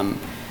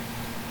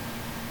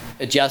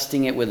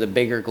 adjusting it with a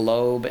bigger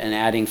globe and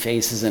adding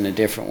faces in a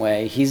different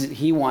way.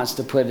 He wants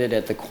to put it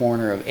at the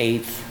corner of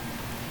 8th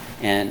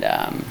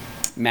and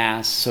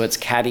Mass, so it's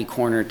catty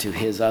corner to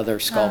his other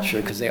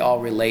sculpture, because they all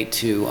relate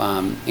to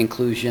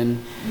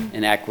inclusion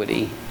and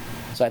equity.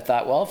 So I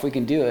thought, well, if we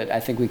can do it, I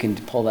think we can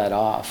pull that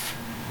off.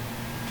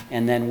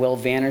 And then Will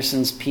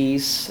Vanderson's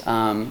piece,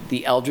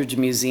 the Eldridge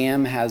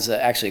Museum has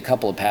actually a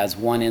couple of pads,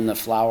 one in the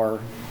flower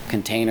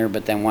container,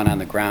 but then one on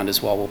the ground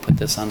as well. We'll put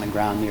this on the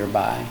ground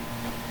nearby.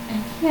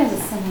 And he has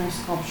a similar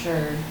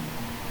sculpture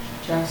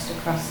just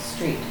across the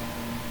street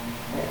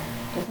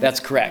there. That's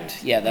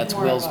correct. Yeah, that's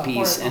Will's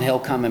piece, and he'll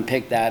come and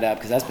pick that up,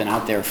 because that's been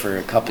out there for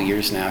a couple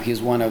years now.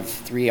 He's one of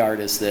 3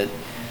 artists that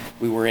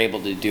we were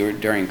able to do it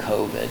during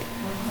COVID.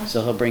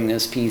 So he'll bring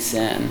this piece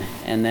in,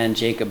 and then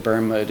Jacob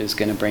Burnwood is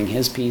going to bring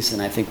his piece,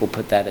 and I think we'll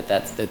put that at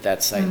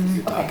that site that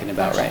you're talking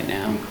about right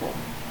now. Very cool.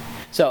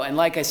 So, and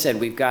like I said,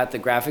 we've got the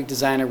graphic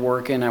designer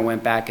working. I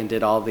went back and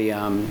did all the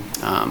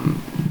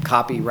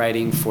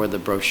copywriting for the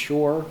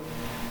brochure.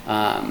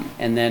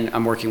 And then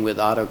I'm working with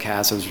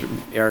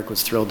AutoCAD. Eric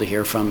was thrilled to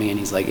hear from me, and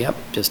he's like, yep,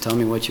 just tell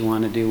me what you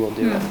want to do, we'll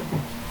do it.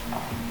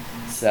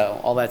 So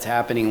all that's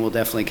happening. We'll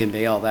definitely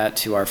convey all that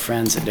to our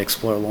friends at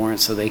Explore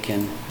Lawrence so they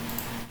can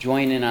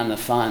join in on the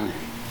fun.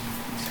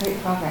 Great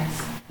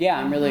progress. Yeah,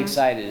 I'm really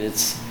excited.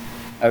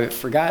 I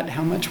forgot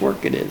how much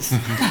work it is.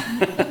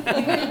 You've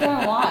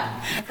done a lot.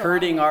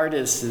 Herding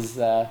artists is,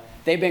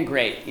 they've been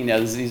great.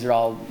 These are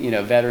all,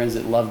 veterans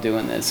that love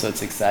doing this, so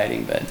it's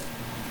exciting.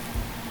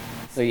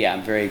 So yeah,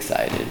 I'm very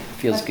excited.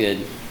 Feels good.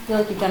 I feel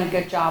like you've done a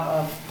good job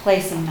of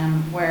placing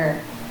them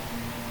where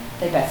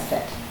they best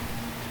fit.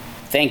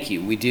 Thank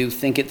you. We do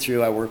think it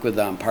through. I work with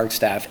park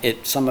staff.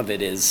 Some of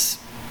it is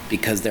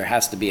because there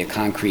has to be a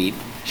concrete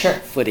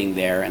footing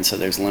there, and so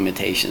there's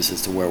limitations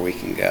as to where we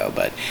can go.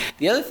 But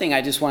the other thing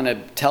I just want to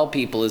tell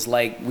people is,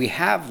 we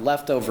have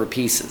leftover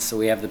pieces. So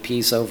we have the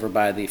piece over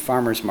by the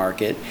farmer's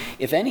market.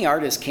 If any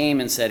artist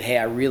came and said, hey,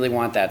 I really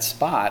want that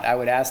spot, I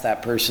would ask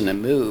that person to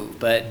move.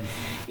 But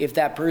if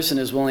that person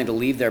is willing to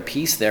leave their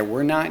piece there,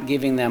 we're not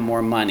giving them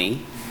more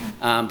money.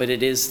 But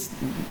it is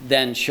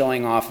then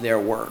showing off their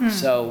work.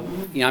 So,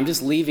 I'm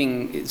just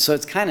leaving. So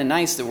it's kind of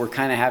nice that we're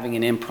kind of having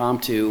an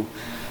impromptu,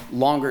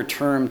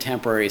 longer-term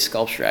temporary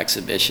sculpture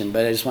exhibition.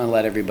 But I just want to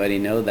let everybody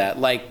know that.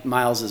 Like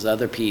Miles's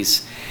other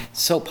piece,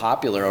 so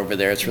popular over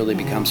there, it's really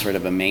become sort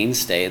of a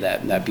mainstay,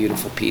 that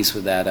beautiful piece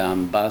with that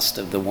bust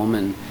of the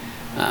woman.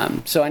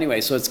 So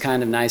it's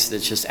kind of nice that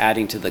it's just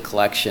adding to the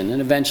collection,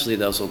 and eventually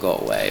those will go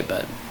away.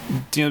 But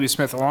Daniel B.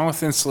 Smith, along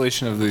with the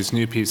installation of these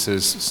new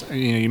pieces,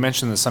 you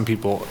mentioned that some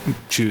people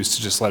choose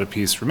to just let a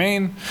piece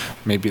remain.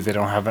 Maybe they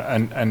don't have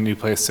a new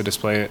place to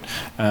display it.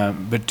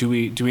 But do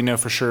we know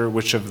for sure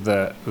which of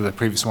the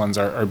previous ones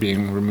are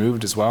being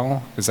removed as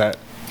well? Is that?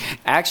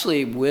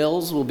 Actually,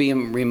 Will's will be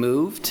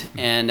removed,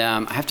 and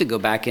I have to go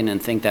back in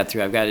and think that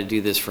through. I've got to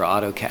do this for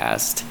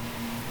AutoCast.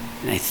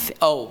 And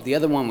the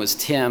other one was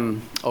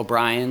Tim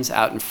O'Brien's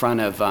out in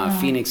front of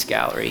Phoenix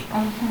Gallery.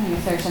 I'm wondering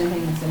if there's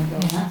anything that's going to go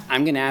in that.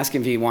 I'm going to ask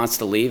him if he wants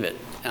to leave it,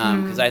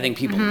 because I think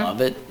people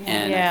love it.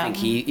 And I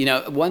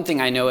think one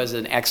thing I know as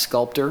an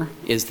ex-sculptor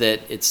is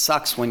that it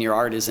sucks when your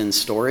art is in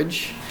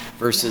storage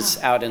versus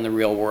out in the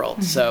real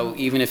world. So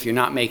even if you're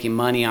not making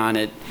money on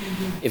it,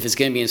 if it's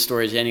going to be in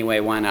storage anyway,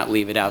 why not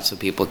leave it out so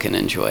people can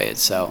enjoy it?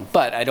 So,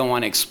 but I don't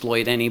want to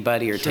exploit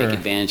anybody or take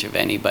advantage of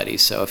anybody.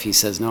 So if he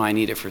says, no, I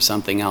need it for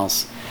something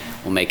else,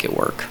 we'll make it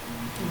work.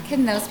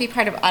 Can those be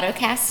part of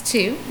AutoCast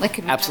too?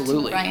 Could we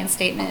Absolutely. Brian's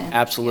statement?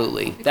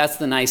 Absolutely. That's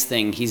the nice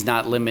thing. He's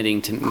not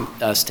limiting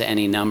us to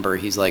any number.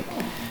 He's like,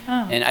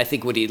 and I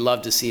think what he'd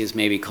love to see is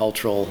maybe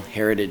cultural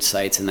heritage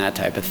sites and that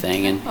type of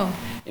thing. And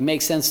it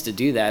makes sense to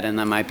do that, and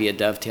that might be a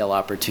dovetail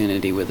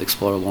opportunity with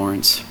Explore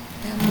Lawrence.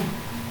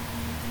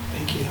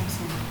 Thank you.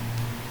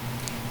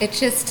 It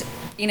just,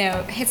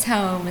 hits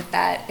home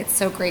that it's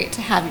so great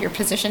to have your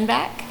position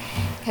back.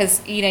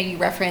 Because, you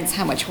reference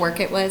how much work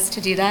it was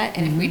to do that.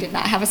 And if we did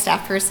not have a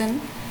staff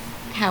person,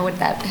 how would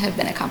that have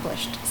been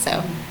accomplished?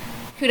 So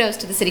kudos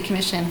to the City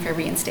Commission for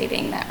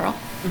reinstating that role.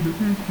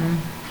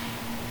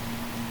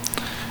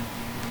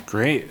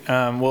 Great.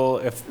 Well,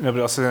 if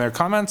nobody else has any other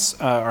comments,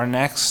 our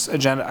next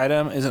agenda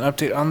item is an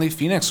update on the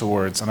Phoenix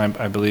Awards. And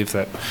I believe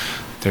that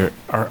there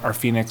are our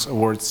Phoenix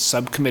Awards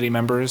subcommittee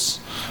members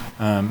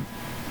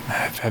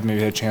have maybe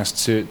had a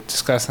chance to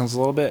discuss things a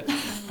little bit.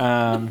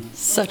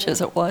 Such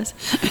as it was.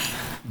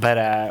 But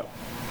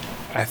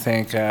I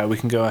think we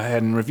can go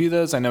ahead and review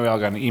those. I know we all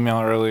got an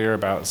email earlier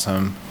about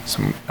some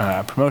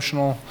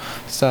promotional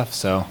stuff.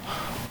 So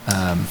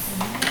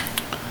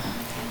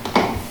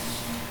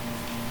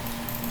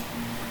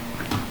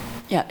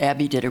Yeah,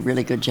 Abby did a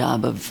really good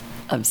job of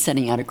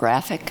sending out a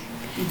graphic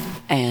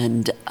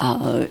and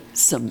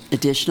some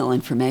additional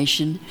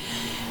information.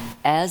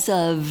 As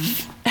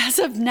of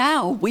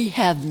now, we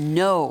have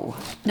no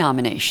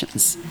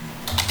nominations.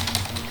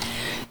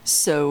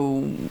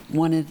 So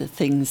one of the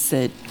things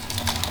that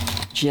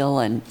Jill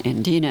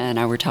and Dina and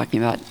I were talking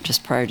about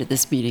just prior to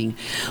this meeting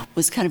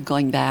was kind of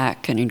going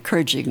back and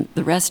encouraging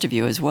the rest of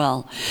you as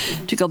well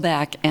to go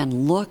back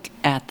and look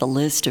at the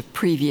list of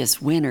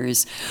previous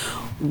winners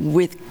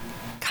with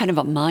kind of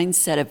a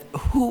mindset of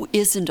who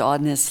isn't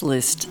on this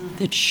list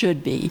that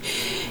should be,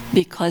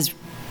 because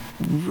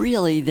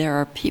really there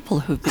are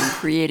people who've been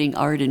creating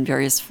art in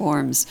various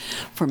forms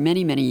for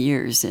many, many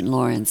years in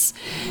Lawrence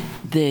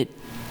that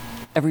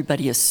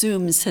everybody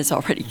assumes has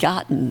already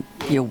gotten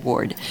the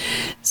award.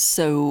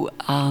 So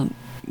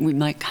we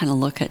might kind of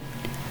look at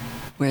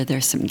where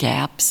there's some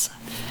gaps.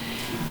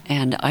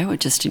 And I would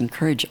just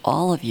encourage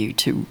all of you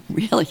to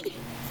really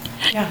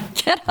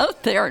get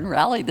out there and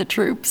rally the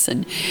troops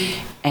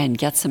and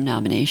get some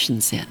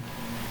nominations in.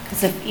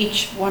 Because if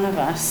each one of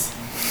us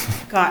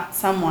got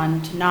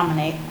someone to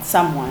nominate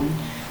someone,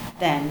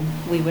 then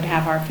we would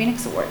have our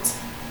Phoenix Awards.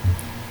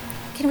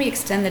 Can we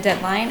extend the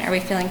deadline? Are we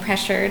feeling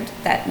pressured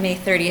that May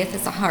 30th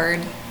is a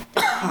hard?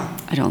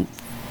 I don't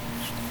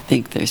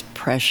think there's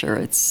pressure.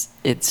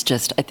 It's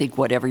just, I think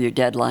whatever your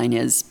deadline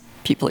is,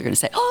 people are going to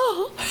say,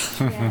 oh.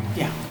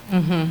 Yeah.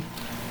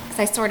 Because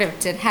I sort of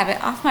did have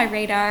it off my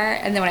radar,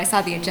 and then when I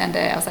saw the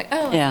agenda, I was like,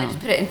 oh, I just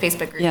put it in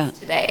Facebook groups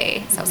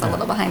today, so I was a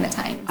little behind the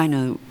times. I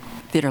know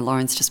Theater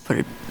Lawrence just put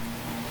it,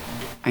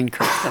 I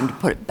encourage them to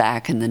put it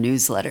back in the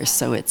newsletter,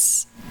 so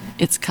it's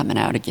coming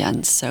out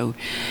again. So,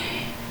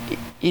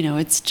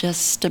 it's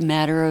just a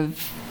matter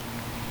of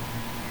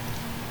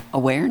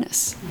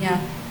awareness.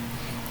 Yeah.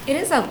 It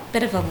is a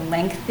bit of a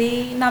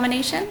lengthy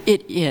nomination.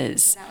 It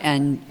is. That was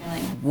And my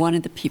feeling. one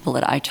of the people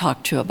that I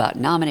talked to about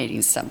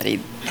nominating somebody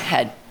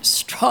had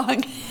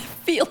strong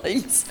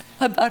feelings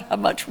about how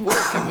much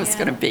work it was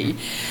going to be.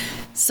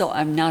 So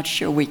I'm not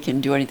sure we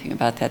can do anything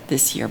about that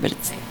this year, but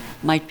it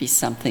might be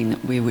something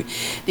that we would,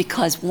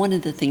 because one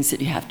of the things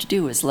that you have to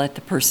do is let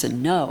the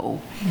person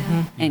know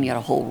and get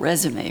a whole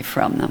resume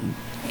from them.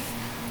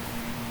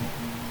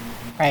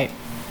 Right.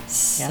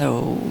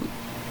 So,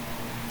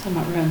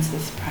 Somewhat ruins the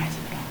surprise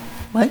of it all.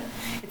 what?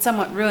 It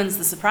somewhat ruins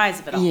the surprise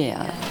of it all.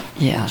 Yeah,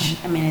 yeah.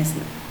 I mean,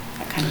 isn't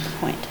that kind of the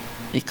point?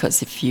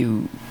 Because if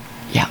you,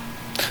 yeah.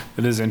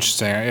 It is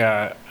interesting.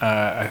 Yeah,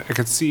 I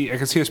could see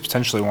us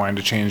potentially wanting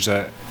to change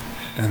that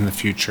in the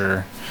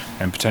future,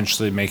 and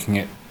potentially making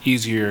it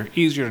easier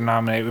to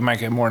nominate. We might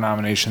get more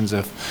nominations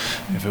if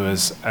it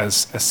was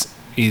as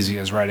easy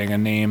as writing a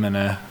name and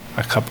a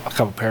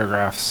couple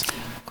paragraphs.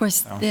 Of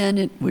course, then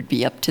it would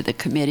be up to the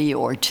committee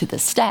or to the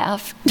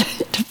staff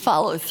to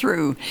follow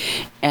through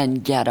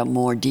and get a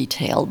more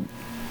detailed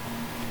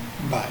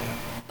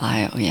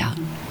bio, yeah.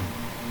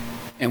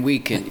 And we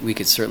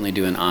could certainly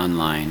do an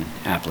online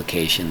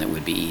application that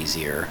would be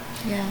easier.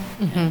 Yeah.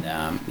 And,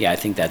 I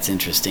think that's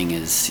interesting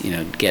is,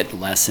 get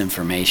less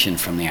information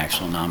from the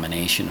actual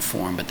nomination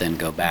form, but then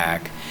go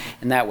back.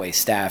 And that way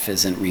staff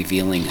isn't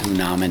revealing who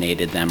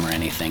nominated them or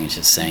anything. It's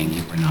just saying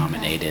you were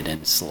nominated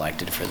and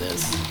selected for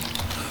this.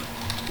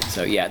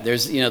 So yeah,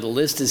 there's, the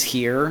list is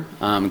here.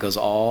 It goes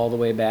all the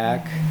way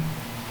back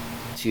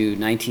to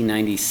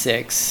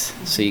 1996.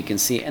 So you can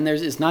see, and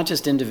it's not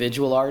just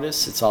individual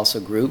artists, it's also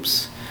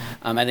groups.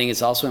 I think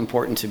it's also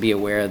important to be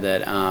aware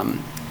that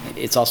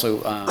it's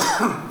also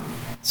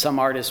some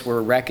artists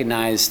were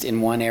recognized in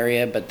one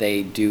area, but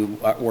they do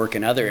work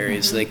in other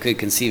areas, so they could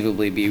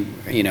conceivably be,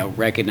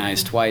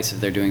 recognized twice if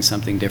they're doing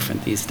something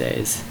different these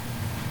days.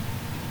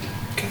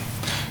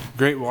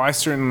 Great. Well, I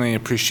certainly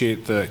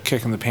appreciate the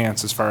kick in the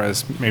pants as far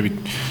as maybe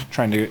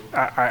trying to.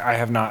 I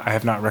have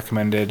not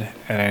recommended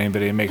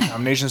anybody make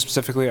nominations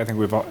specifically. I think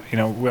we've all,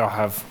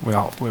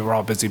 we're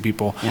all busy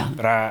people. Yeah.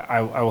 But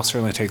I will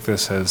certainly take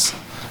this as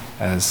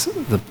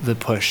the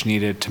push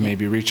needed to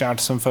maybe reach out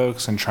to some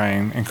folks and try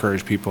and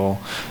encourage people.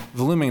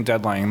 The looming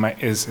deadline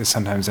is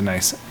sometimes a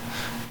nice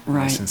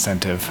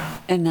incentive.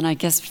 And then I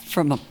guess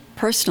from a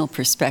personal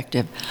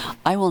perspective,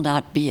 I will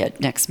not be at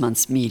next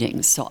month's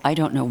meeting, so I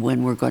don't know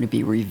when we're going to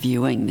be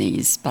reviewing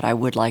these, but I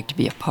would like to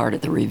be a part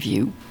of the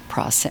review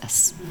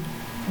process.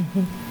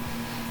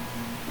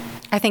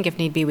 I think if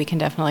need be, we can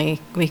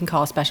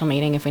call a special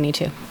meeting if we need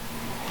to.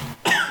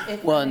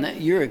 Well, and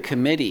you're a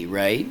committee,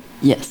 right?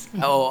 Yes,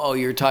 Oh,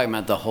 you're talking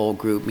about the whole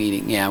group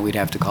meeting. Yeah, we'd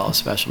have to call a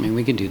special meeting.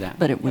 We can do that.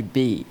 but it would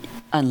be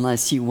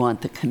unless you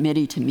want the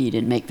committee to meet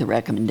and make the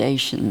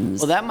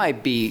recommendations. Well,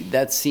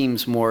 that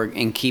seems more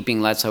in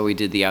keeping, that's how we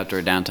did the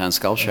outdoor downtown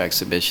sculpture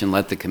exhibition.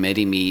 Let the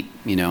committee meet,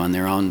 on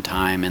their own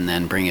time and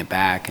then bring it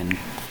back and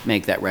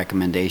make that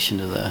recommendation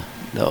to the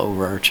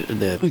overarching.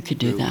 We could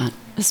do that,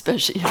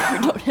 especially if we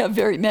don't have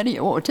very many.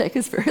 It won't take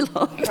us very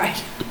long.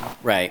 Right.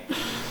 Right.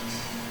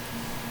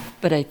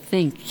 But I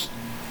think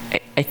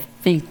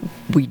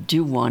we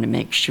do want to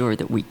make sure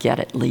that we get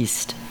at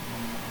least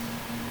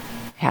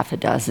half a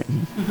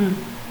dozen.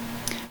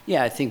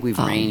 Yeah, I think we've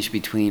ranged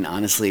between,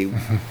 honestly,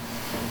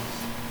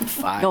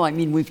 5. No, I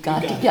mean, we've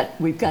got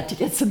to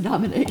get some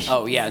nominations.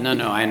 Oh, yeah,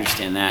 no, I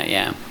understand that,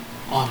 yeah.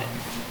 On it.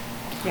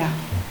 Yeah.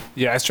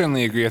 Yeah, I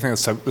certainly agree. I think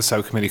the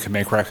subcommittee could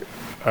make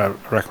a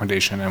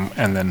recommendation,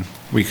 and then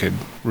we could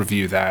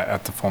review that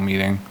at the full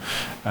meeting.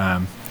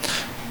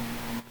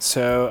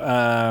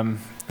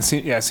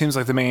 It seems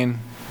like the main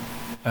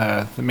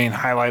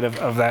highlight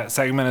of that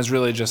segment is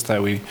really just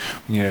that we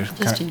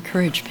Just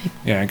encourage people.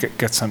 yeah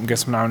get some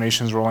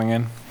nominations rolling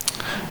in.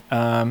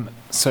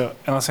 So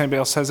unless anybody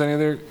else has any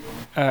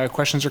other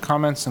questions or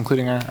comments,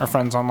 including our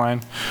friends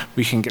online,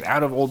 we can get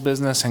out of old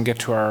business and get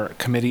to our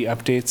committee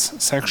updates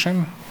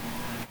section,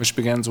 which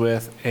begins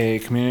with a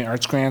community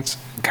arts grants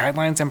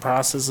guidelines and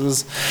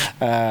processes.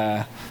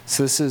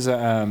 So this is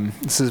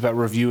about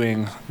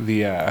reviewing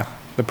the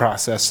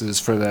processes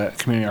for the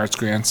community arts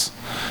grants,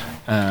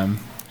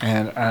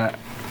 and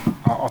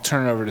I'll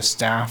turn it over to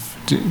staff.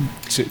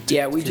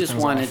 Yeah, we just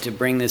wanted to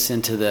bring this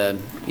into the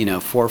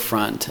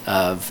forefront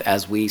of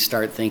as we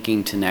start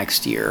thinking to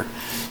next year.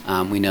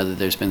 We know that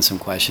there's been some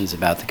questions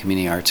about the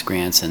community arts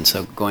grants, and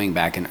so going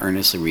back and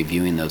earnestly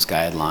reviewing those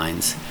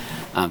guidelines.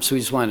 So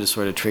we just wanted to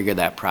sort of trigger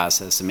that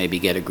process and maybe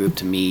get a group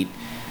to meet,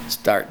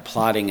 start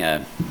plotting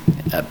a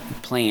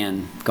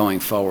plan going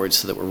forward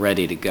so that we're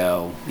ready to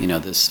go,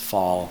 this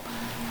fall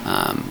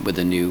with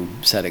a new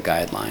set of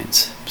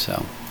guidelines.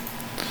 So.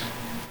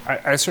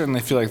 I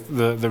certainly feel like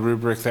the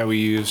rubric that we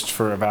used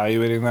for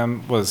evaluating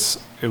them was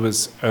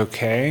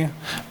okay,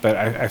 but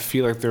I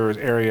feel like there were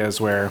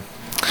areas where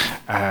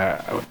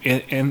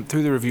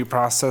through the review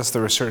process,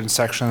 there were certain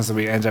sections that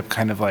we ended up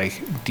kind of like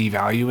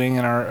devaluing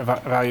in our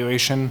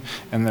evaluation,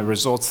 and the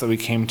results that we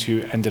came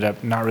to ended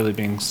up not really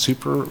being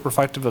super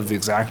reflective of the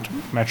exact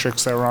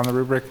metrics that were on the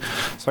rubric.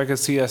 So I could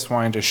see us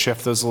wanting to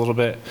shift those a little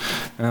bit.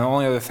 And the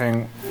only other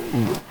thing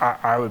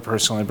I would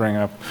personally bring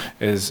up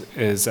is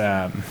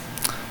the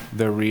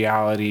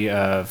reality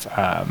of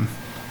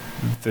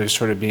there's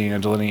sort of being a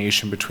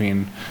delineation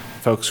between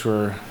folks who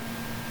are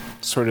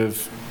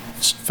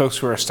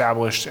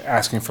established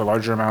asking for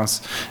larger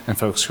amounts and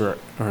folks who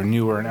are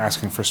newer and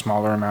asking for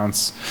smaller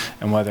amounts,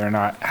 and whether or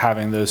not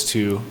having those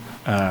two.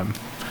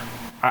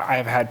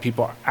 I've had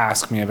people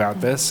ask me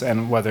about this,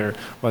 and whether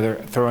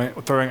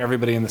throwing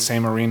everybody in the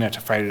same arena to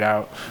fight it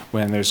out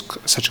when there's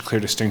such a clear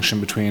distinction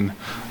between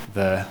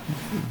the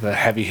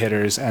heavy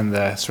hitters and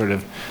the sort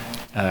of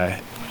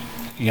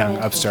young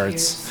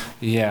upstarts.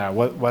 Yeah,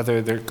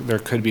 whether there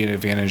could be an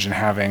advantage in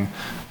having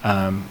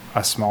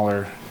a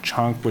smaller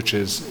chunk, which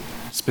is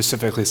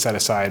specifically set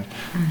aside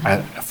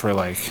for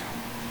like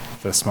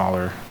the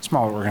smaller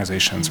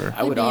organizations. Or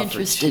I would be offer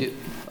interested.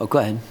 Oh, go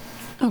ahead.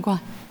 Oh, go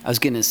on. I was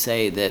going to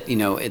say that,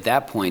 at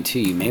that point too,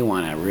 you may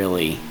want to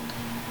really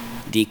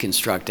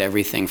deconstruct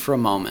everything for a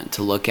moment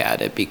to look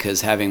at it,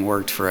 because having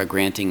worked for a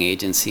granting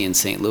agency in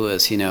St.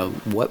 Louis,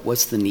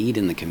 what's the need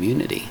in the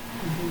community?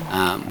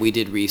 We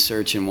did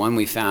research, and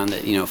we found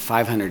that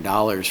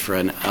 $500 for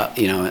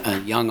a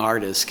young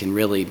artist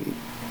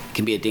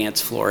can be a dance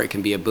floor, it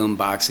can be a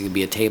boombox, it can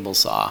be a table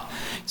saw.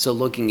 So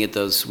looking at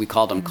those, we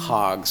called them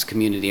COGS,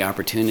 Community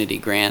Opportunity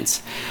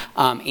Grants,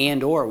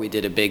 or we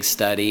did a big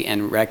study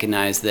and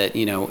recognized that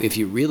if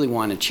you really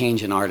want to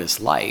change an artist's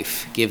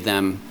life, give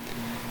them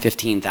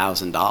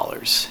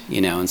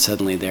 $15,000, and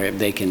suddenly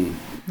they can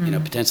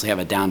potentially have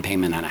a down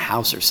payment on a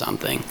house or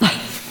something.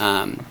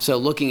 So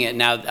looking at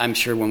now, I'm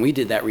sure when we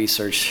did that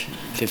research,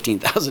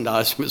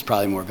 $15,000 was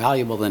probably more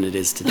valuable than it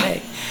is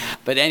today.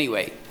 But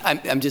anyway,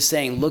 I'm just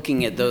saying,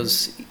 looking at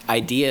those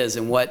ideas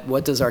and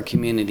what does our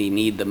community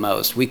need the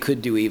most? We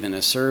could do even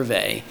a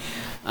survey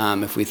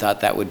if we thought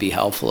that would be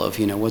helpful of,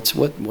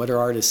 what are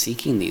artists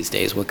seeking these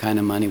days? What kind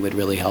of money would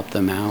really help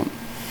them out?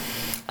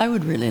 I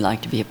would really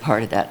like to be a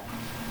part of that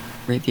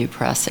review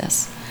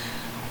process.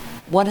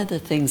 One of the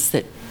things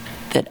that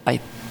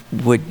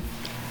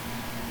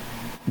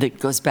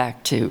goes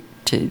back to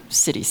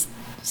city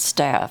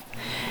staff,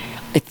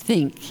 I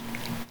think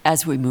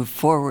as we move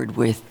forward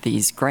with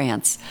these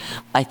grants,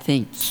 I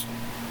think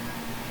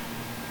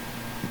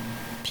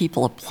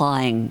people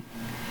applying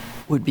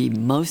would be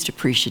most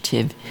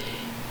appreciative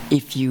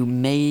if you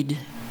made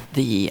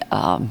the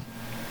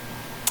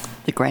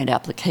grant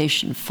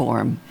application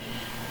form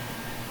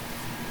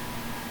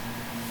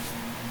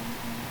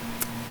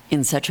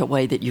in such a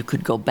way that you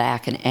could go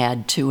back and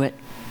add to it,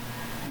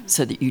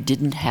 so that you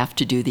didn't have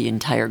to do the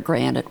entire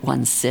grant at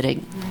one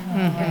sitting.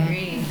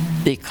 Agreed.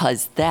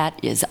 Because that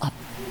is a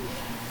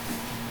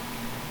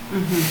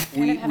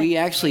We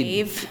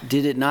actually,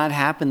 did it not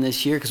happen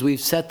this year? Because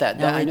we've set that,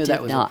 No, I it knew did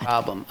that was not. a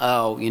problem.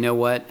 Oh, you know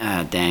what?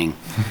 Dang.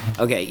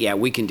 Okay, yeah,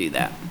 we can do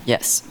that.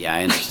 yes, Yeah,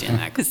 I understand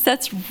that. because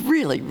that's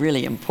really,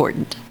 really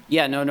important.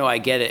 Yeah, no, I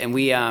get it. And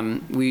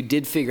we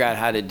did figure out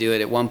how to do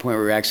it. At one point,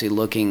 we were actually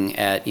looking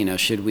at,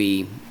 should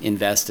we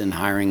invest in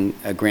hiring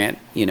a grant,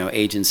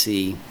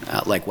 agency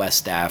like West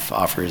Staff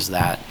offers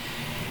that.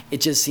 It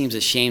just seems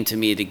a shame to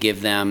me to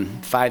give them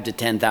 $5,000 to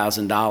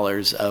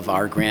 $10,000 of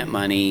our grant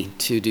money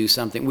to do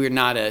something. We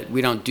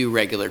don't do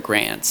regular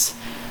grants.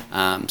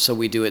 So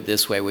we do it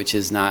this way, which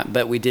is not,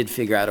 but we did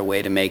figure out a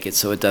way to make it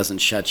so it doesn't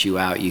shut you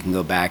out. You can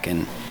go back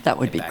and That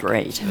would be get back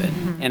great. into it.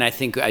 And I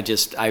think I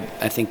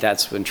think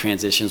that's when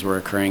transitions were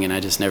occurring, and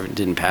I just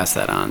didn't pass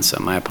that on. So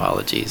my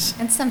apologies.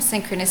 And some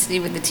synchronicity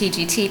with the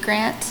TGT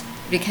grant,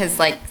 because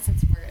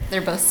since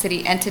they're both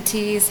city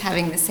entities,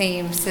 having the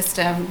same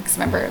system, because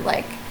remember,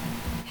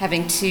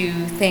 having two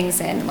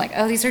things in,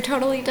 these are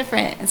totally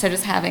different. And so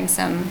just having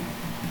some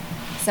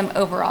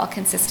overall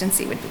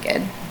consistency would be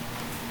good.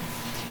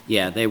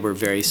 Yeah, they were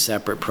very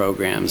separate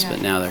programs, but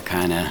now they're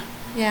kind of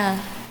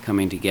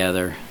coming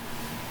together.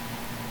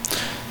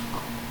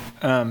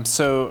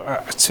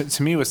 To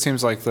me, what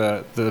seems like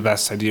the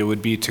best idea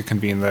would be to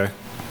convene the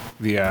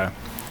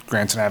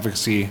Grants and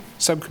Advocacy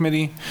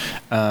Subcommittee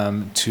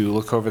to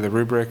look over the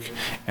rubric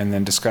and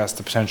then discuss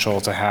the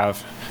potential to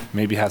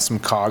maybe have some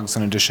COGS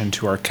in addition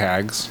to our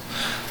CAGs,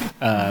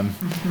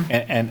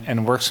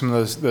 and work some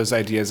of those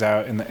ideas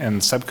out in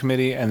the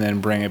subcommittee, and then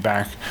bring it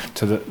back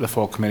to the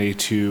full committee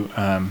to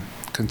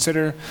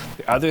consider.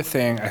 The other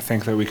thing I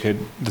think that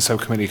the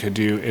subcommittee could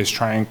do is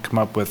try and come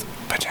up with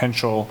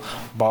potential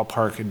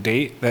ballpark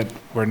date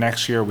where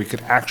next year we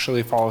could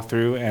actually follow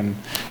through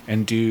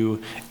and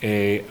do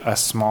a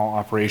small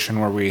operation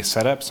where we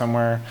set up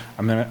somewhere.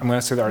 I'm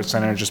gonna say the Arts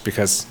Center just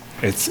because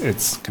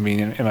it's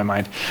convenient in my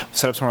mind.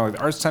 Set up somewhere like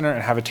the Arts Center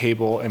and have a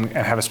table and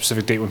have a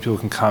specific date when people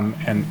can come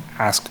and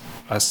ask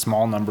a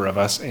small number of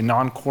us, a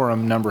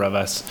non-quorum number of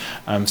us,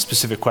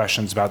 specific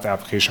questions about the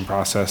application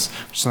process,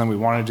 which is something we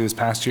wanted to do this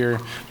past year,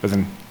 but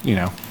then,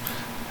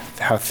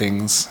 how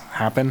things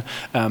happen.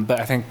 But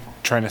I think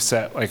trying to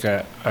set like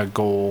a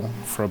goal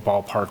for a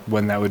ballpark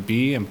when that would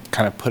be, and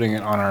kind of putting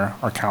it on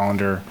our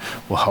calendar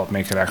will help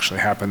make it actually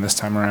happen this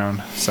time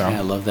around. So Yeah,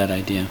 I love that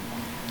idea.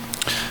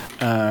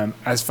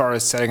 as far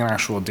as setting an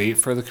actual date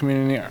for the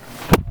community,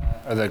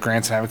 or the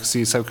Grants and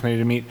Advocacy Subcommittee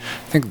to meet,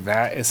 I think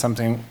that is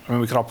something, I mean,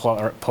 we could all pull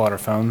out our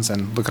phones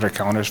and look at our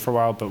calendars for a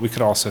while, but we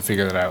could also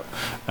figure that out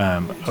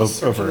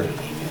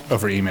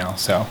over email.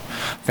 So I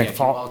think If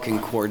you all can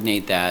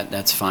coordinate that,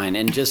 that's fine.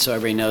 And just so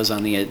everybody knows,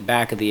 on the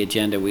back of the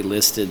agenda, we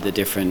listed the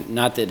different,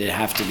 not that it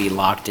have to be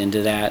locked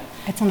into that.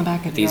 It's on the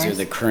back of These are yours.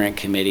 the current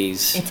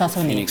committees. It's also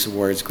in the- Phoenix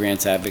Awards,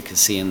 Grants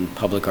Advocacy, and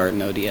Public Art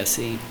and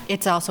ODSC.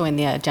 It's also in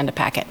the agenda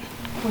packet.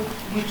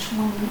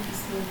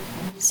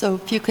 So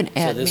if you can So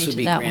add me this would to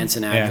be that Grants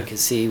one. and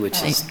Advocacy,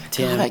 which is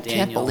Tim, God, I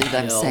can't Daniel, believe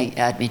I'm Bill, saying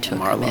add me to a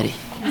and Marlo. committee.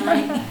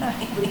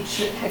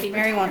 If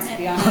Mary wants to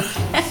be on it.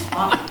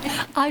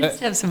 I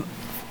just have some,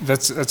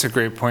 That's a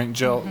great point,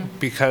 Jill.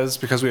 Because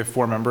we have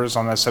 4 members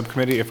on that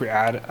subcommittee, if we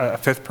add a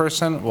 5th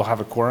person, we'll have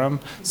a quorum.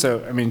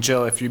 So, I mean,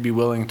 Jill, if you'd be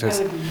willing to,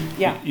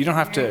 Yeah. you don't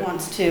have If Mary to,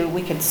 wants to,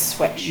 we could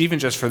switch. even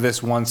just for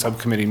this one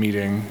subcommittee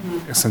meeting,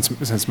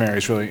 since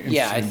Mary's really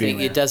Yeah, interested I in being think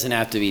there. it doesn't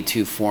have to be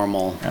too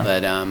formal,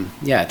 but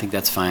yeah, I think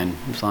that's fine,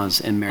 as long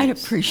as, and Mary. I'd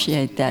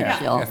appreciate that, Yeah,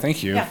 Jill.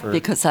 thank you Yeah. for.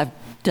 Because I've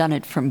done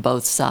it from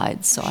both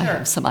sides, so I Sure.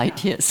 have some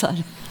ideas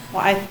on.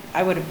 Well,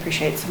 I would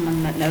appreciate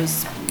someone that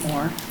knows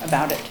more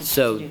about it to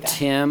So do that.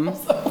 Tim,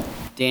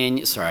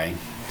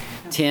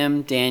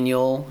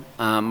 Daniel,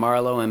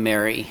 Marlo, and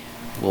Mary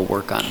will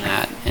work on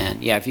that.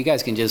 And yeah, if you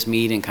guys can just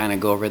meet and kind of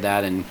go over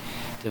that and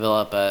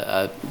develop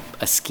a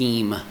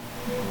scheme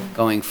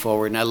going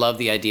forward. And I love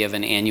the idea of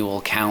an annual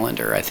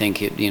calendar. I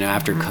think,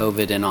 after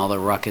COVID and all the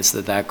ruckus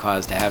that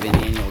caused, to have an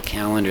annual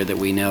calendar that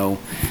we know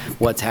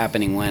what's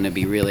happening when, would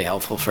be really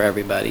helpful for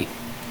everybody.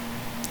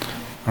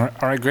 All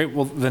right, great.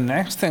 Well, the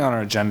next thing on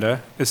our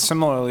agenda is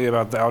similarly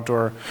about the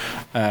outdoor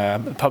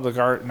public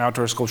art and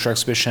outdoor sculpture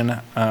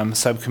exhibition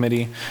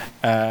subcommittee.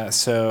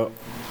 So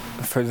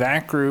for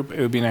that group,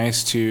 it would be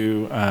nice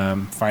to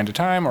find a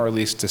time, or at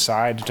least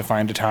decide to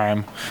find a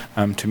time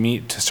to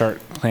meet to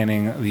start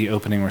planning the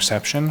opening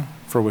reception,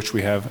 for which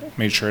we have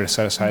made sure to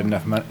set aside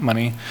enough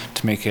money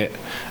to make it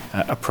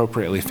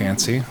appropriately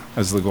fancy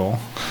as the goal.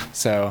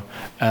 So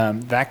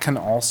that can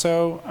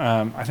also,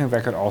 I think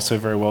that could also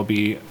very well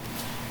be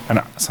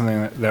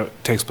something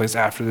that takes place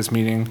after this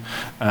meeting,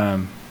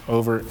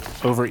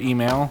 over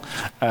email.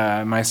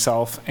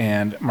 Myself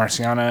and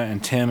Marciana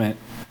and Tim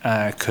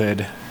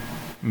could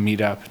meet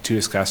up to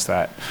discuss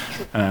that.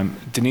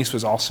 Denise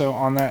was also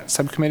on that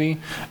subcommittee,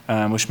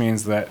 which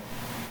means that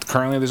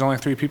currently there's only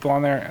 3 people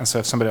on there, and so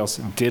if somebody else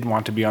did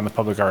want to be on the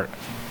public art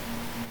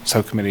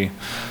subcommittee,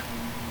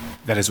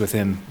 that is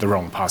within the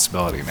realm of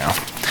possibility now.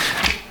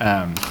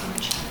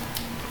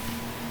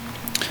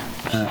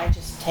 Should I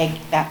just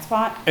take that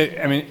spot?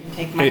 I mean,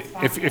 Take my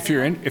spot. if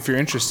you're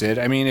interested,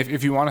 I mean,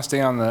 if you want to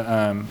stay on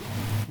the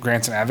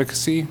Grants and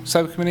Advocacy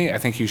Subcommittee, I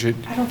think you should.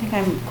 I don't think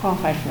I'm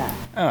qualified for that.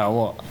 Oh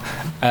well,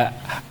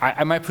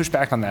 I might push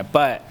back on that.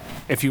 But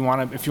if you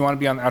want to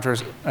be on the Outdoor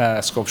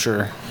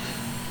Sculpture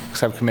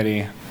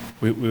Subcommittee,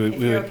 we If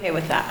you're would. okay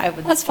with that, I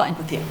would. That's fine.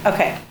 With you.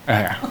 Okay.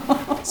 Okay.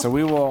 So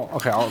we will.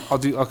 Okay, I'll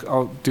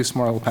do some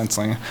more little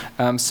penciling.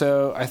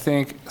 So I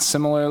think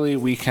similarly,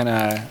 we can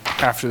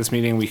after this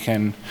meeting we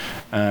can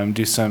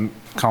do some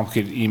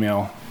complicated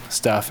email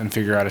stuff and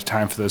figure out a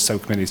time for those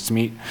subcommittees to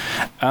meet.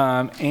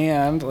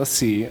 And let's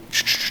see. And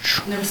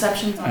the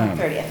reception's on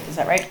the 30th, is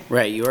that right?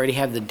 Right, you already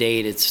have the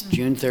date. It's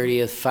June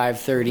 30th,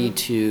 5:30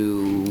 to,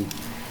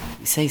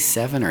 you say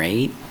 7 or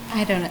 8?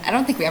 I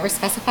don't think we ever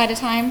specified a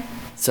time.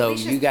 So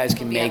Pretty sure you guys it'll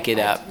can be make it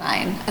 5 up. to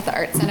 9 at the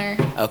Art Center.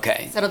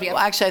 Okay. So it'll be up-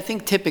 Well, actually, I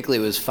think typically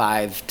it was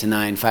 5 to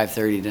 9,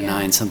 5:30 to Yeah.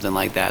 9, something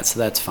like that, so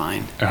that's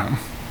fine.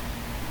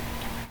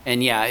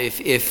 And yeah,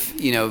 if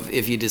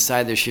you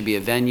decide there should be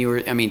a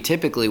venue, I mean,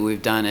 typically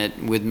we've done it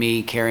with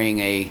me carrying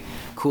a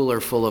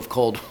cooler full of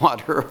cold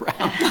water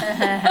around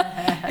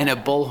and a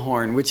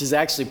bullhorn, which is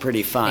actually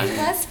pretty fun. It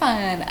was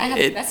fun. I had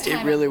the best time.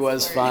 It really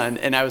was fun,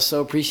 and I was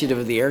so appreciative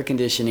of the air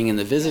conditioning in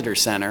the visitor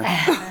center.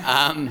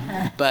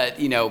 But,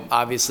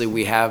 obviously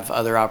we have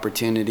other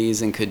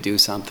opportunities and could do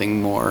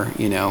something more,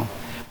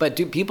 But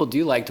people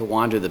do like to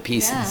wander the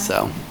pieces, Yeah.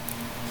 so.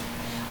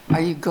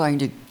 Are you going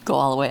to go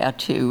all the way out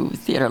to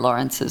Theater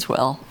Lawrence as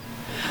well?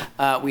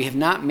 We have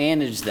not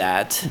managed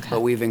that,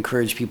 but we've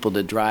encouraged people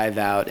to drive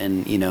out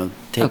and,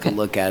 take Okay. a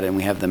look at it, and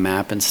we have the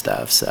map and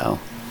stuff, so.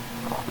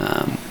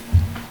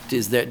 Do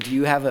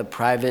you have a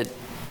private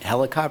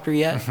helicopter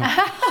yet?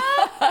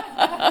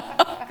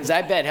 Because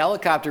I bet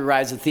helicopter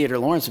rides at Theater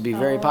Lawrence would be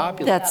very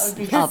popular. That's,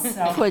 I'll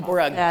put Or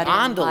a that in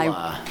my,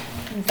 gondola.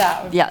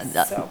 That would be yeah,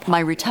 so my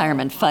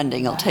retirement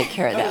funding will take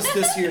care of That was that.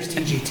 this year's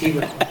TGT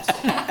request.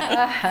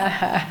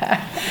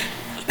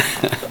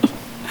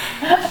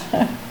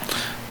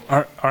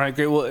 All right,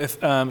 great. Well,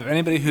 if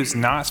anybody who's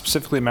not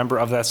specifically a member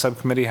of that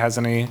subcommittee has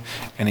any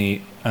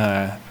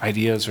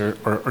ideas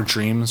or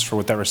dreams for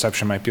what that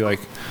reception might be like,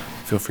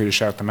 feel free to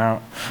shout them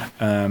out.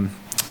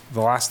 The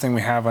last thing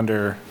we have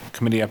under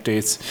committee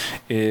updates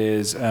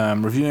is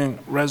reviewing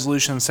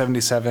Resolution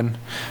 77.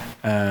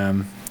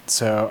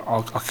 So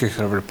I'll kick it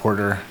over to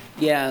Porter.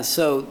 Yeah,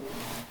 so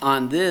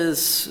on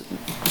this,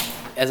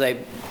 as I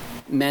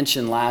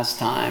mentioned last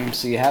time,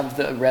 so you have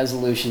the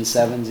Resolution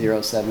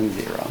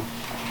 7070.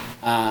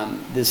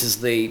 This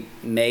is the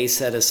may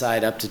set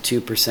aside up to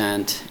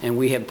 2%, and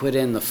we have put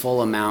in the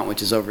full amount,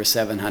 which is over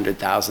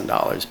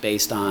 $700,000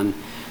 based on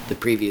the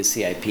previous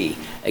CIP.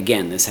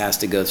 Again, this has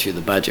to go through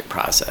the budget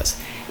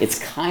process. It's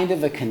kind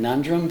of a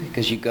conundrum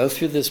because you go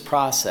through this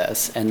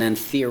process and then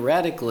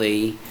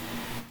theoretically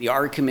the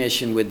Art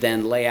Commission would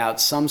then lay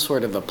out some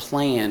sort of a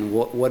plan.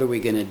 What are we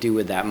going to do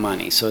with that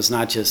money? So it's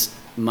not just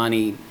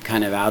money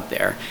kind of out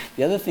there.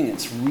 The other thing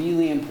that's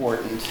really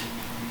important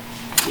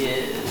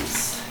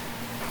is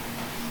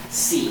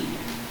C.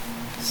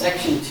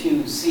 Section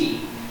 2C.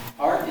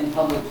 Art in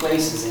public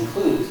places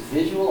includes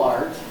visual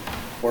art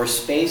or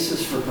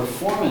spaces for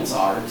performance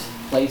art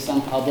placed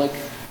on public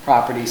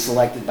property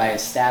selected by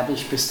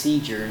established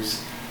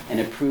procedures and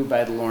approved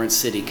by the Lawrence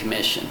City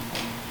Commission.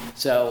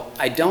 So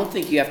I don't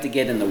think you have to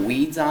get in the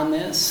weeds on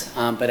this,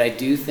 but I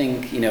do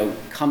think,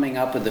 coming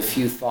up with a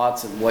few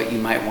thoughts of what you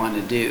might want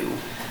to do.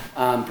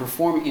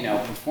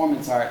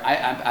 Performance art,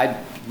 I'd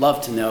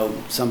love to know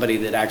somebody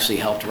that actually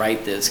helped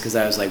write this, because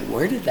I was like,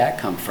 where did that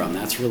come from?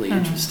 That's really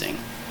interesting.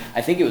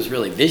 I think it was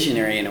really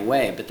visionary in a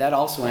way, but that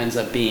also ends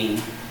up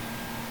being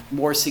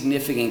more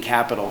significant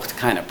capital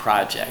kind of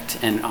project.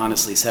 And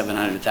honestly,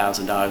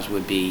 $700,000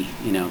 would be,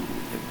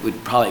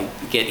 would probably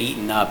get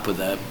eaten up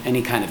with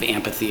any kind of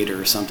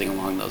amphitheater or something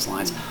along those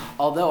lines.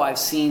 Although I've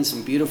seen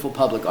some beautiful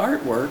public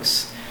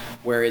artworks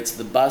where it's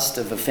the bust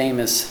of a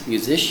famous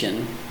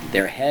musician,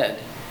 their head,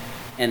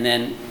 and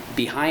then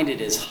behind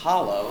it is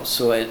hollow,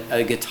 so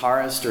a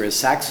guitarist or a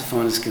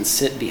saxophonist can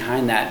sit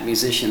behind that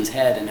musician's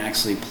head and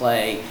actually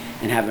play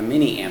and have a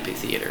mini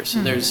amphitheater.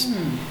 So there's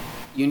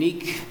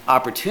unique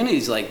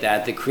opportunities like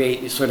that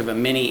create sort of a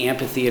mini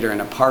amphitheater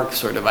in a park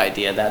sort of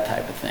idea, that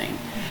type of thing.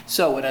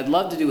 So what I'd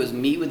love to do is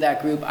meet with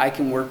that group. I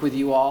can work with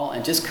you all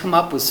and just come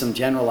up with some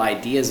general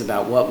ideas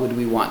about what would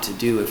we want to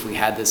do if we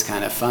had this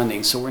kind of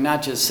funding. So we're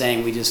not just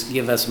saying we just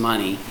give us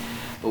money,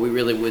 but we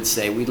really would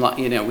say we'd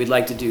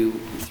like to do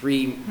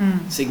 3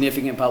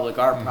 significant public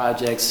art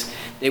projects.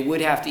 They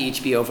would have to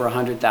each be over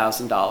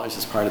 $100,000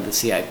 as part of the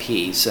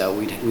CIP. So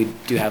we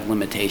do have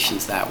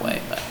limitations that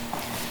way, but.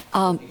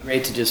 It'd be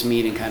great to just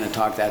meet and kind of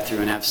talk that through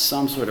and have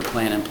some sort of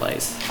plan in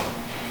place.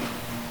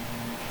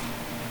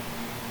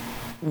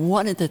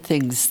 One of the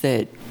things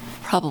that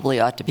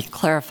probably ought to be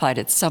clarified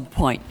at some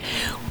point,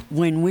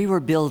 when we were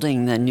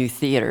building the new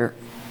theater,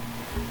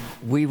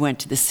 we went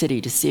to the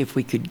city to see if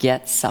we could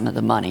get some of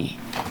this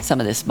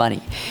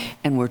money,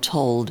 and we're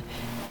told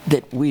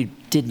that we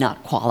did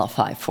not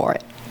qualify for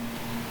it.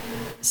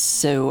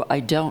 So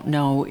I don't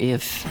know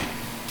if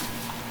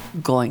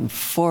going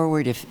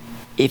forward, if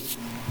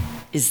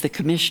is the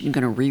commission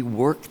going to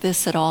rework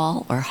this at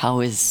all, or how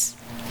is?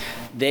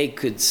 They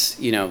could,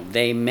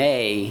 they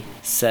may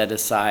set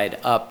aside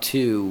up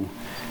to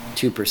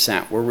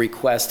 2%. We're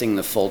requesting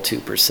the full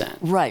 2%.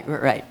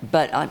 Right.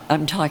 But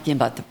I'm talking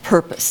about the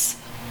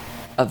purpose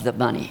of the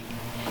money.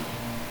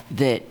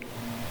 That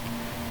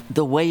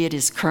the way it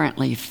is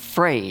currently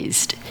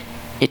phrased,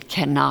 it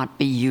cannot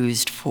be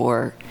used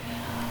for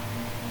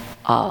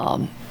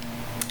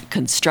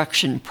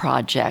construction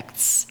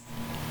projects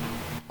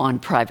on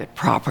private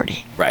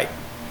property. Right.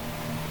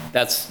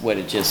 That's what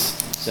it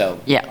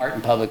yeah. Art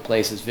in public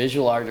places,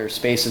 visual art or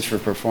spaces for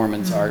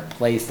performance art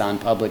placed on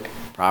public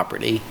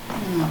property,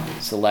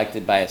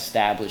 selected by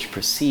established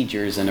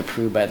procedures and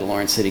approved by the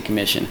Lawrence City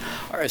Commission.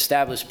 Our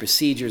established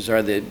procedures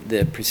are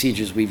the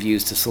procedures we've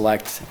used to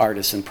select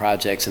artists and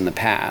projects in the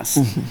past,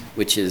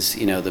 which is,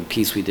 the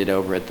piece we did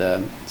over at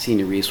the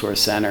Senior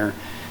Resource Center,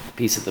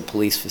 piece at the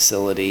police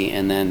facility,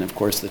 and then of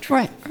course the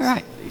transit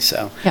facility.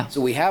 So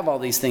we have all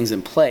these things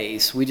in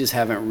place. We just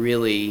haven't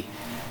really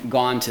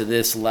gone to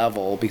this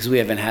level because we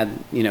haven't had,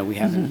 we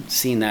haven't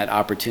seen that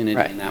opportunity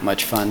and that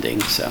much funding.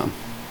 So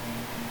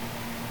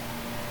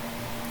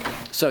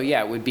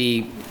yeah, it would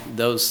be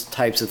those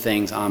types of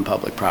things on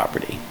public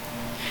property.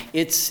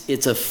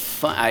 It's a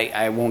fun,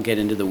 I won't get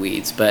into the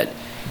weeds, but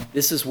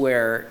this is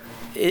where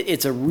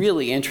it's a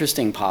really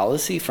interesting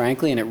policy,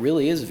 frankly, and it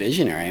really is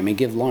visionary. I mean,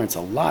 give Lawrence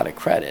a lot of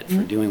credit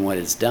for doing what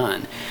it's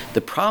done.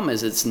 The problem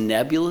is it's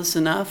nebulous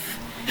enough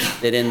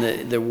that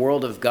in the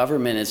world of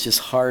government, it's just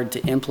hard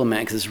to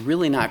implement because it's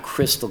really not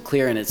crystal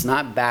clear and it's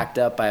not backed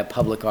up by a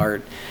public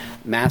art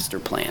master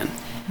plan.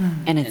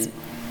 And it's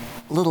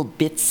a little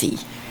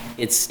bitsy.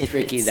 It's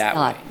tricky that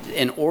way.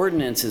 An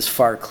ordinance is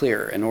far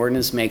clearer. An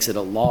ordinance makes it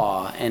a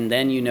law, and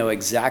then you know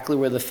exactly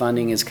where the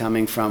funding is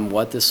coming from,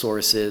 what the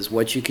source is,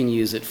 what you can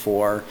use it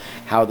for,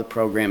 how the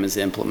program is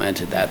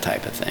implemented, that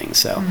type of thing.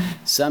 So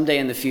someday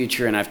in the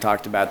future, and I've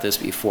talked about this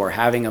before,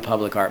 having a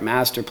public art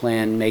master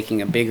plan,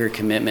 making a bigger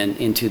commitment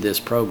into this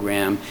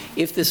program,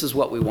 if this is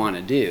what we want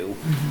to do,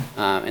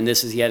 and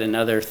this is yet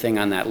another thing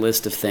on that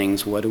list of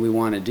things, what do we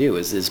want to do?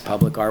 Is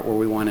public art where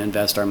we want to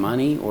invest our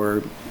money,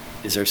 or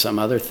is there some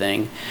other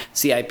thing?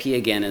 CIP,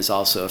 again, is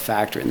also a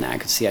factor in that,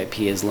 because CIP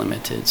is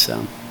limited,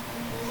 so.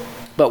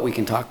 But we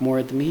can talk more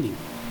at the meeting.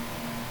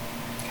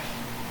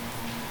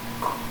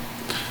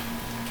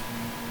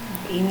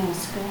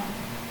 Emails go.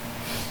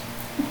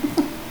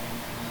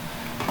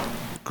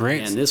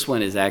 Great. And this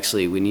one is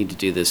actually, we need to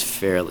do this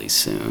fairly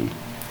soon.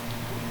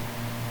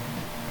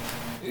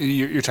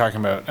 You're talking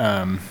about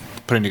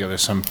putting together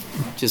some.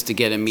 Just to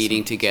get a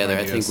meeting together, I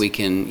think ideas. we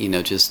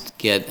can, just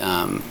get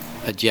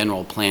a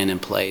general plan in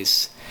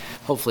place,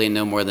 hopefully in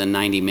no more than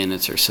 90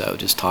 minutes or so,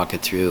 just talk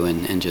it through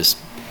and just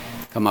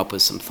come up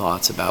with some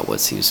thoughts about what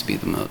seems to be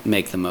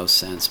make the most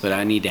sense. But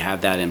I need to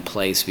have that in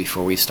place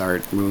before we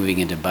start moving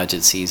into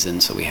budget season,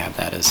 so we have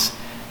that as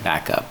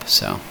backup,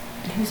 so.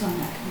 Who's on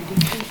that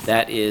committee?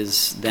 That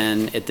is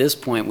then, at this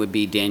point, would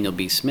be Daniel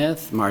B.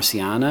 Smith,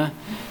 Marciana,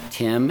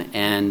 Tim,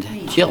 and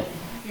Jill.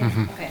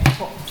 Okay,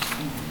 cool.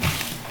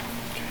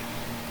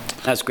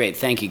 That's great.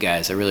 Thank you,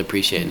 guys. I really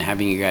appreciate it. And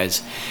having you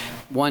guys,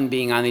 one,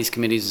 being on these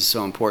committees is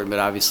so important, but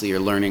obviously you're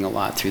learning a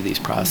lot through these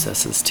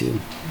processes,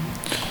 too.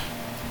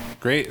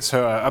 Great.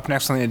 So up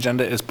next on the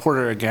agenda is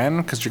Porter again,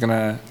 because you're going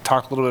to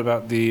talk a little bit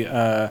about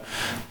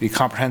the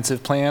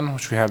comprehensive plan,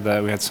 which we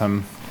had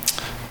some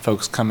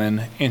folks come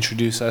in,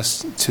 introduce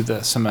us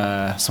to some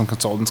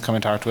consultants come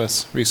and talk to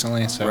us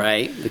recently. So.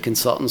 Right. The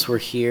consultants were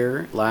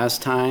here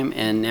last time,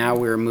 and now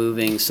we're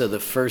moving. So the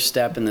first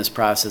step in this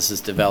process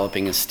is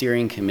developing a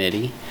steering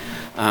committee.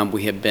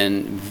 We have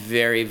been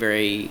very,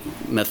 very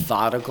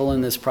methodical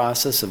in this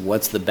process of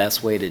what's the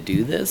best way to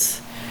do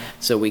this.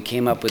 So we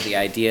came up with the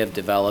idea of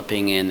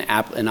developing an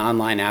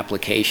online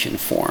application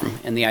form.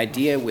 And the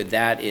idea with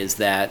that is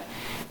that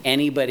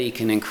anybody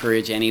can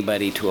encourage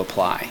anybody to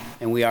apply.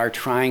 And we are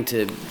trying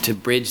to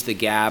bridge the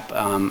gap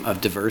of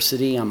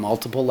diversity on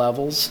multiple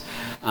levels.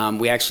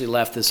 We actually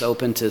left this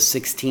open to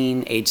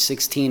age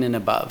 16 and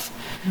above.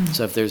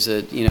 So if there's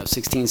a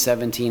 16,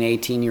 17,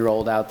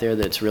 18-year-old out there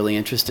that's really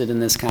interested in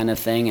this kind of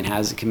thing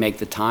and can make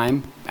the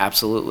time,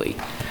 absolutely.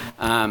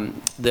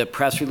 The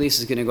press release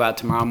is going to go out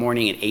tomorrow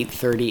morning at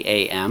 8:30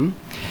 a.m.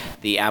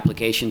 The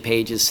application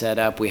page is set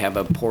up. We have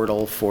a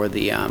portal for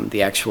the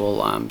actual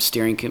not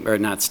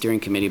steering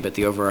committee, but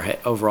the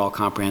overall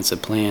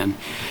comprehensive plan.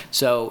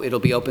 So it'll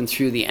be open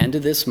through the end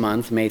of this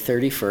month, May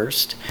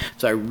 31st.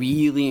 So I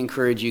really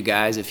encourage you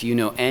guys, if you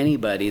know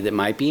anybody that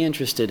might be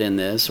interested in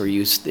this, or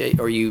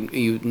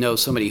you know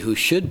somebody who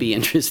should be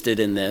interested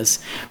in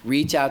this,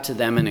 reach out to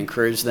them and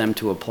encourage them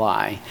to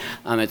apply.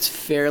 It's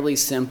fairly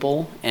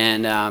simple,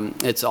 and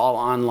it's all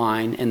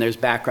online, and there's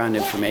background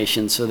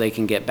information so they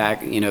can get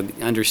back,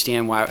 understand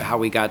how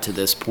we got to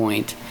this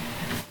point.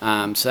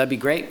 So that'd be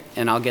great,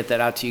 and I'll get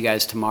that out to you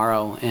guys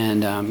tomorrow.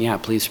 And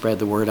please spread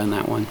the word on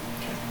that one.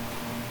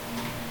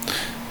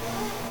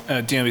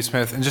 Daniel B.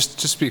 Smith, and just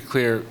to be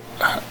clear,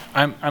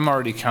 I'm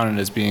already counted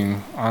as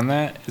being on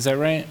that. Is that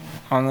right?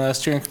 On the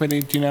steering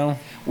committee? Do you know?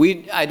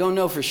 I don't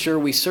know for sure.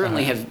 We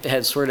certainly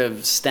have sort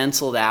of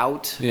stenciled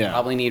out. Yeah.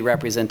 Probably need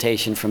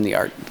representation from the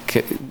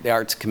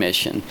Arts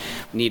Commission.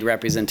 We need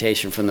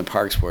representation from the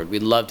Parks Board.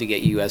 We'd love to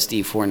get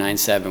USD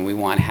 497. We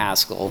want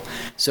Haskell.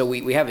 So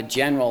we have a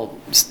general,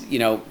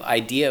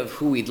 idea of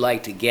who we'd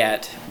like to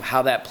get.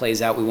 How that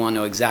plays out, we won't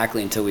know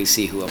exactly until we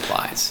see who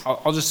applies.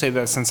 I'll just say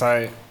that since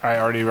I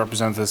already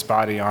represent this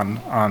body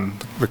on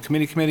the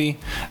committee,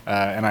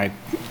 and I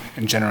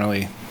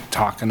generally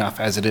talk enough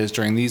as it is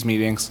during these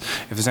meetings.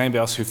 If there's anybody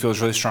else who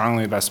feels really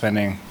strongly about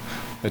spending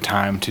the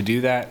time to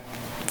do that,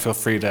 feel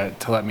free to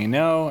let me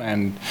know.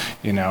 And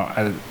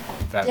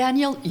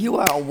Daniel, you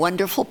are a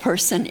wonderful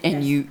person,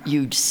 and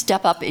you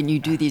step up and you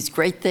do these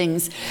great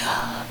things.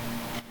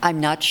 I'm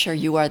not sure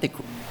you are the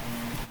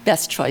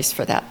best choice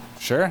for that.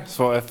 Sure.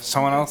 So if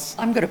someone else,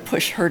 I'm going to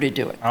push her to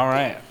do it. all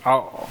right,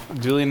 I'll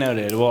duly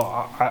noted.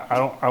 Well, I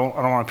don't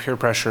want to peer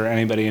pressure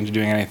anybody into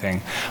doing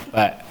anything,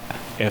 but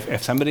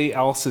if somebody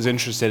else is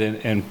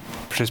interested in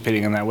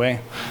participating in that way,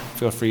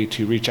 feel free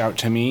to reach out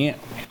to me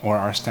or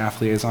our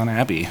staff liaison,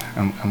 Abby,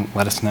 and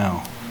let us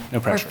know. No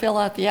Or pressure. fill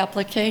out the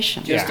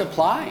application. Just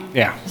apply.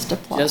 Yeah.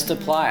 Just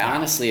apply.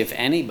 Honestly, if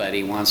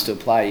anybody wants to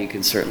apply, you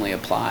can certainly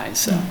apply.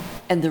 So.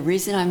 And the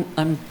reason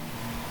I'm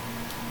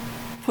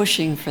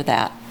pushing for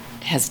that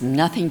has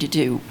nothing to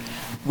do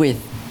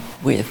with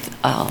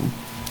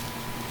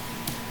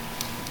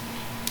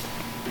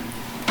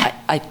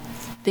I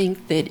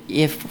think that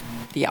if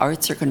the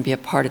arts are going to be a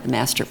part of the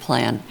master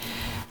plan,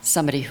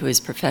 somebody who is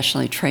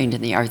professionally trained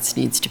in the arts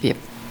needs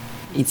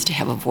to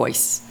have a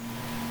voice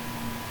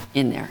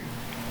in there.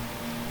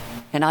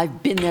 And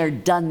I've been there,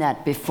 done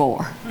that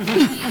before.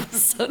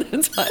 So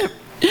that's why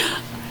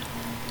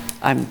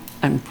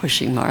I'm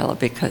pushing Marlo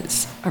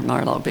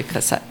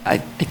because I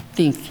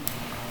think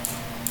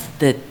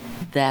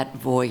that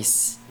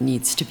voice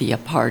needs to be a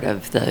part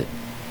of the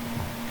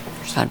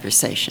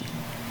conversation.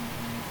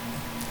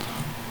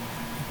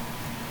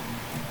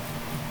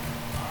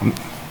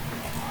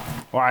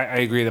 Well, I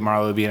agree that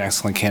Marla would be an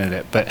excellent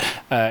candidate, but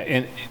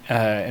in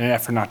an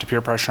effort not to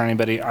peer pressure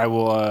anybody, I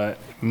will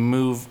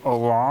move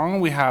along.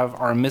 We have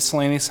our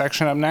miscellaneous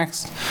section up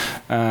next,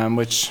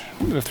 which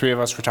the three of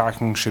us were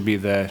talking should be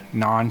the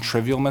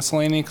non-trivial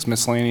miscellaneous, because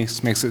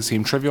miscellaneous makes it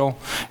seem trivial,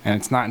 and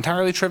it's not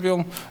entirely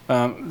trivial.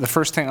 The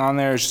first thing on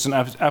there is just an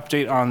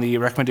update on the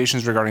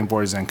recommendations regarding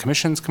boards and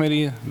commissions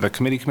committee, the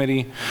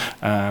committee.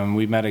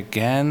 We met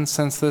again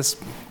since this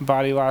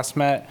body last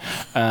met,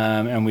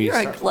 and we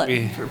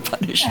for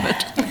punishment.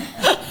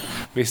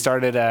 We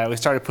started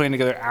putting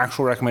together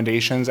actual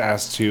recommendations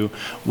as to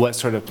what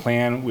sort of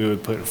plan we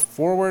would put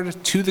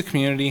forward to the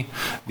community.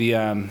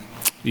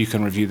 You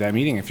can review that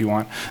meeting if you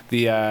want.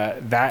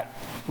 That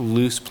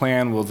loose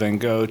plan will then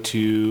go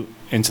into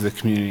the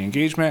community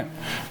engagement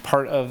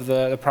part of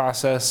the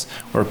process,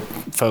 where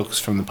folks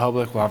from the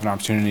public will have an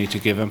opportunity to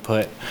give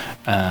input,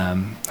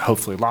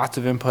 hopefully lots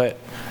of input.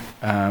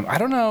 I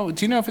don't know,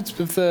 do you know if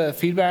the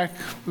feedback,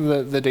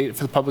 the date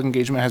for the public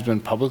engagement has been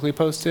publicly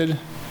posted?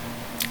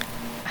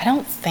 I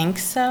don't think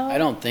so. I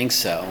don't think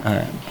so. All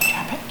right.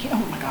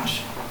 Oh my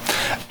gosh.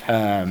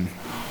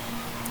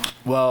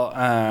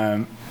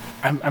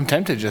 I'm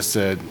tempted just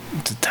to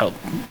tell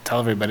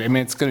everybody. I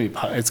mean, it's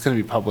gonna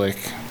be public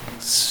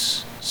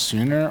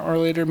sooner or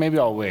later. Maybe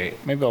I'll wait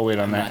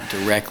on that. Not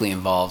directly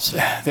involved. So.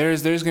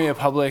 There's gonna be a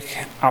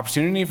public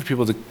opportunity for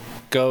people to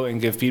go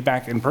and give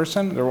feedback in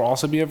person. There will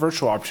also be a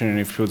virtual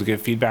opportunity for people to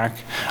give feedback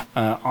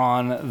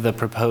on the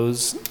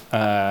proposed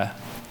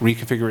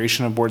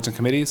reconfiguration of boards and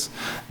committees.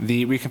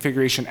 The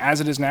reconfiguration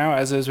as it is now,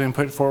 as it has been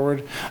put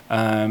forward,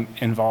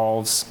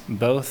 involves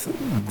both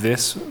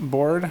this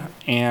board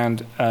and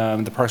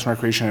the Parks and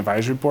Recreation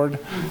Advisory Board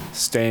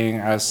staying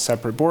as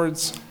separate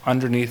boards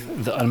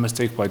underneath the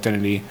unmistakable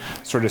identity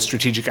sort of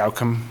strategic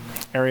outcome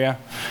area.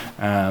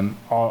 A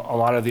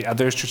lot of the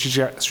other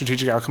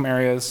strategic outcome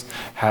areas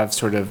have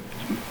sort of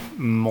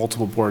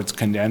multiple boards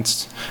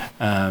condensed,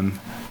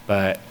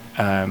 but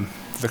the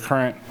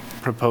current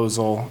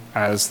proposal,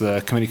 as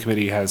the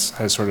committee has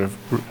sort of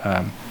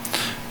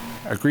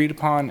agreed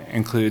upon,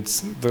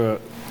 includes the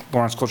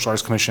Lawrence Cultural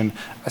Arts Commission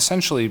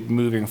essentially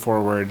moving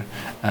forward,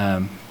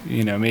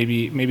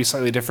 maybe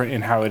slightly different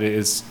in how it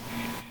is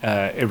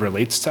it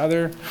relates to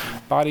other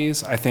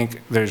bodies. I think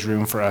there's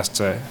room for us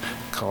to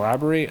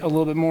collaborate a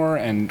little bit more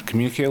and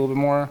communicate a little bit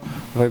more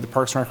with the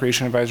Parks and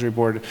Recreation Advisory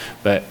Board,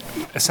 but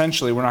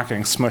essentially we're not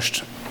getting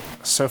smushed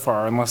so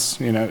far, unless,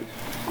 we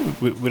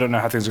don't know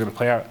how things are going to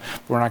play out.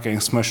 We're not getting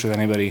smushed with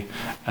anybody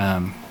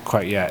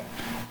quite yet.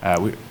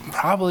 We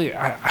probably,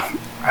 I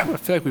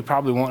feel like we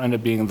probably won't end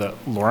up being the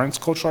Lawrence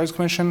Cultural Arts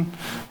Commission.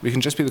 We can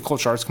just be the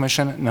Cultural Arts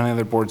Commission. None of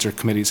the other boards or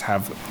committees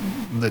have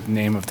the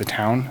name of the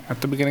town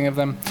at the beginning of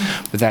them.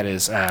 But that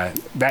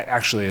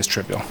actually is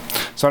trivial.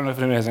 So I don't know if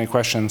anybody has any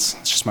questions.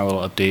 It's just my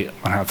little update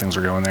on how things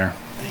are going there.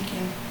 Thank you.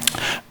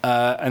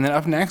 And then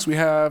up next we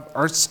have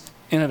Arts,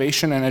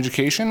 Innovation, and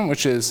Education,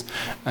 which is,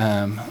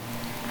 I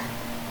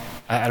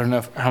don't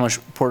know how much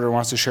Porter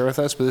wants to share with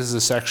us, but this is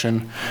a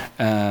section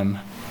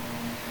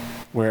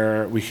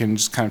where we can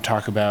just kind of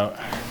talk about.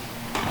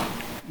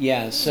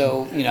 Yeah,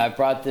 so, I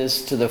brought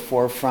this to the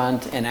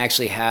forefront and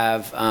actually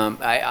have,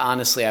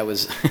 I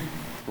was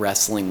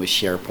wrestling with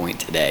SharePoint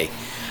today.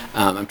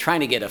 I'm trying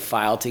to get a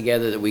file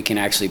together that we can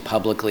actually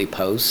publicly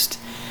post,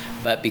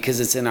 but because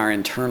it's in our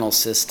internal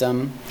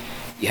system,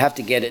 you have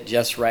to get it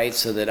just right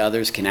so that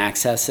others can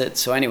access it.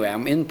 So anyway,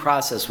 I'm in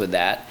process with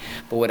that.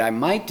 But what I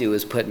might do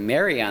is put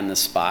Mary on the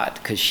spot,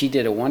 because she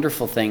did a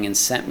wonderful thing and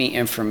sent me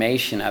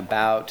information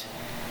about,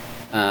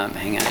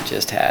 hang on, I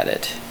just had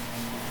it.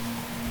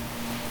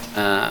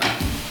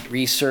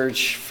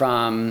 Research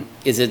from,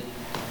 is it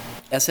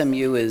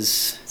SMU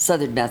is?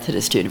 Southern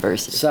Methodist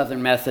University.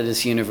 Southern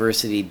Methodist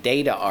University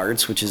Data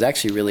Arts, which is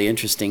actually really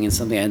interesting and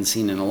something I hadn't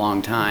seen in a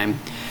long time.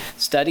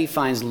 Study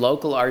finds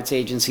local arts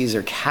agencies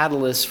are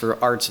catalysts for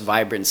arts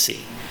vibrancy.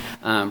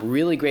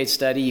 Really great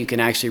study. You can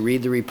actually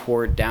read the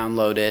report,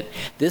 download it.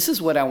 This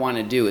is what I want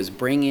to do, is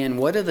bring in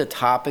what are the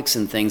topics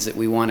and things that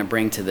we want to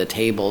bring to the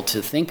table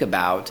to think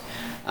about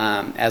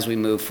as we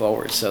move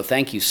forward. So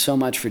thank you so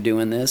much for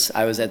doing this.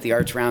 I was at the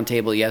Arts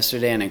Roundtable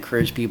yesterday and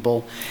encouraged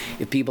people,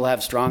 if people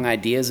have strong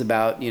ideas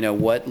about,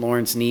 what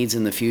Lawrence needs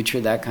in the future,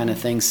 that kind of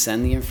thing,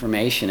 send the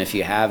information if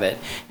you have it.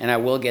 And I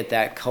will get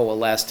that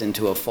coalesced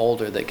into a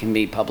folder that can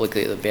be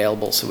publicly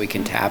available so we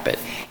can tap it.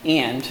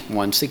 And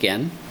once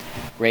again,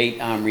 great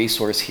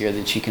resource here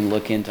that you can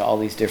look into all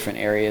these different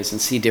areas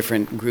and see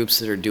different groups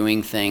that are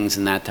doing things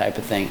and that type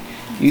of thing.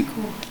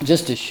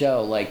 Just to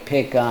show, like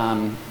pick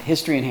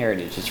history and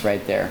heritage, it's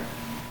right there.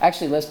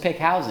 Actually, let's pick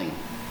housing,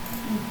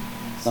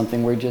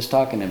 something we're just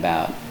talking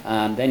about.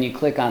 Then you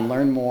click on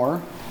learn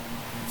more.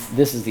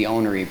 This is the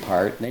ownery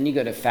part. Then you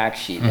go to fact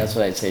sheet. That's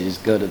what I'd say,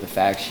 just go to the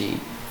fact sheet.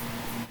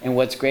 And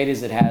what's great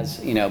is it has,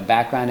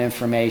 background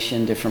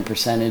information, different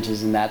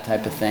percentages and that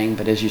type of thing.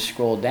 But as you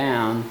scroll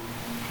down,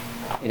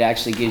 it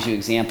actually gives you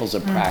examples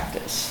of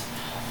practice.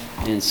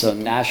 And so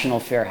National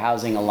Fair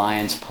Housing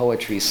Alliance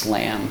Poetry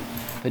Slam,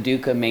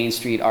 Paducah Main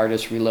Street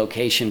Artist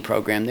Relocation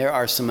Program. There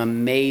are some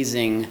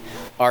amazing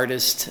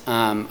artist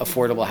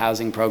affordable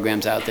housing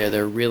programs out there.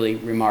 They're really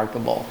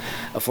remarkable.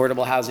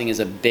 Affordable housing is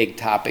a big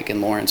topic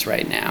in Lawrence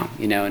right now,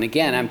 and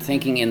again, I'm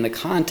thinking in the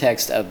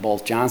context of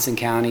both Johnson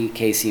County,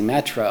 KC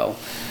Metro,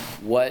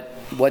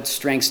 what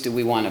strengths do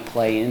we want to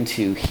play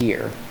into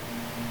here?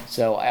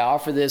 So I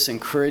offer this,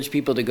 encourage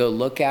people to go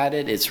look at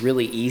it. It's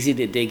really easy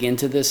to dig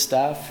into this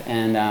stuff,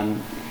 and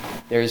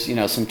there's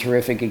some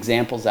terrific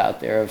examples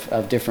out there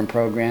of different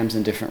programs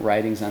and different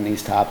writings on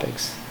these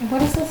topics.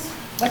 What is this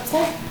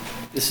website?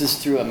 This is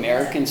through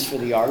Americans for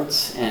the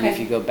Arts, and if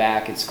you go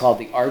back, it's called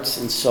the Arts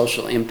and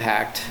Social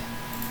Impact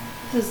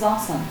This is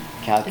awesome.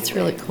 Calculator. It's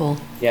really cool.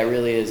 Yeah, it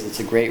really is. It's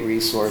a great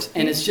resource.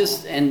 And it's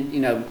just,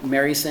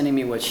 Mary sending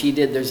me what she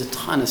did, there's a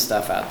ton of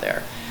stuff out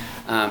there.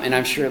 And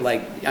I'm sure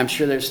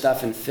there's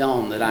stuff in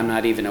film that I'm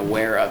not even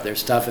aware of. There's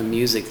stuff in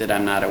music that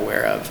I'm not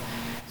aware of.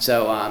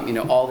 So,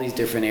 all these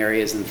different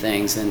areas and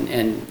things. And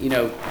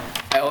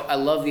I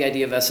love the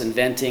idea of us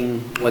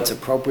inventing what's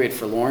appropriate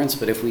for Lawrence,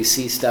 but if we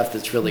see stuff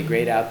that's really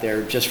great out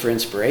there just for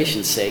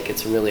inspiration's sake,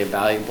 it's really a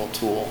valuable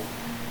tool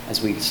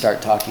as we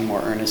start talking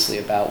more earnestly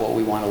about what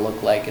we want to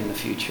look like in the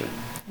future.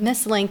 And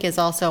this link is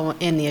also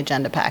in the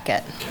agenda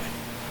packet.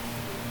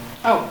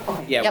 Oh,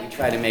 okay. Yeah, Yep. we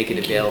try to make it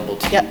available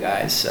to Yep. you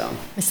guys, so.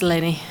 Miss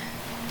Lady.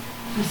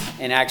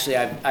 And actually,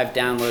 I've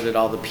downloaded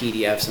all the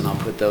PDFs and I'll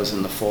put those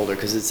in the folder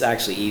because it's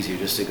actually easier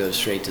just to go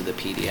straight to the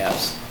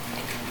PDFs.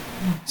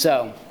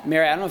 So,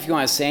 Mary, I don't know if you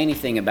want to say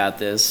anything about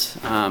this,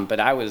 but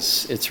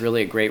it's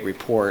really a great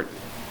report,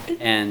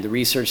 and the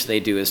research they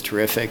do is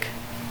terrific.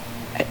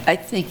 I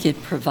think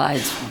it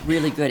provides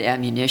really good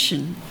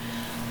ammunition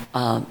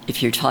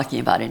if you're talking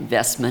about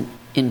investment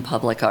in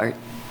public art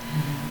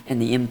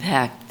and the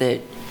impact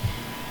that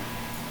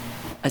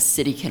a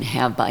city can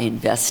have by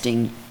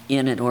investing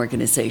in an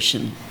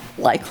organization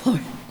like the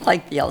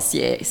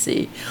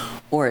LCAC,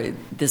 or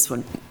this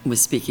one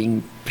was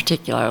speaking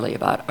particularly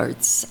about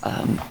arts.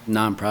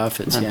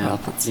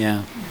 Nonprofits,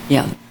 yeah.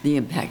 Yeah, the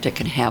impact it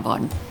can have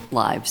on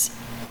lives.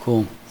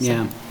 Cool, So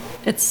yeah.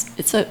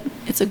 It's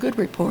a good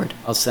report.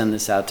 I'll send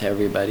this out to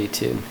everybody,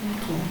 too.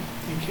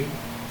 Thank you.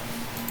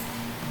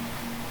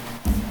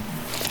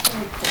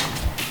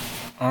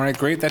 All right,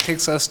 great. That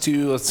takes us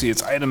to,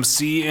 it's item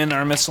C in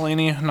our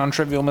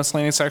non-trivial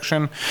miscellany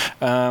section,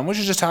 which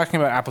is just talking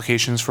about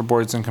applications for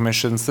boards and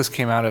commissions. This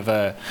came out of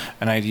an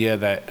idea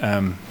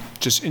that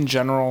just in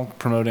general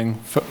promoting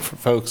for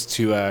folks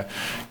to,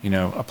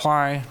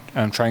 apply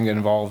and try and get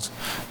involved,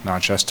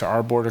 not just to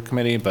our board or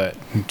committee, but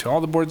to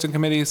all the boards and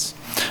committees.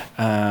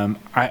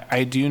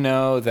 I do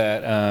know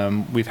that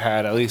we've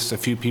had at least a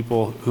few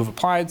people who've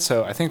applied,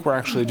 so I think we're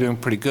actually doing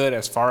pretty good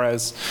as far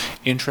as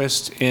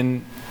interest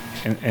in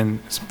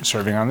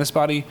serving on this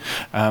body.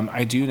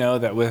 I do know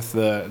that with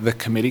the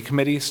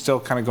committee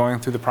still kind of going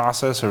through the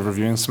process of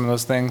reviewing some of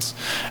those things,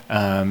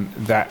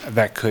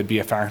 that could be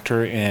a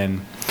factor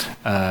in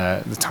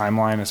the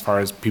timeline as far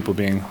as people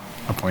being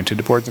appointed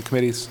to boards and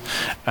committees.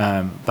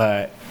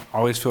 But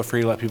always feel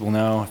free to let people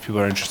know if people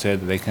are interested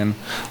that they can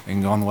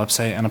go on the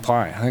website and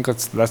apply. I think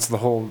that's the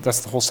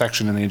whole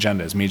section in the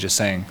agenda is me just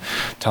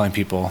telling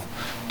people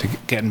to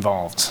get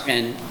involved.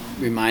 And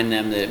remind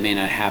them that it may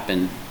not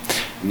happen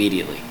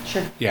immediately.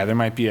 Sure. Yeah, there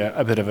might be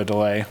a bit of a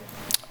delay.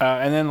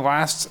 And then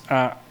last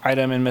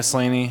item in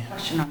miscellany.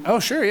 Question on Oh,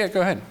 sure, yeah,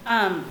 go ahead.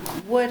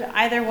 Would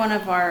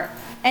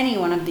any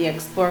one of the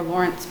Explore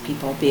Lawrence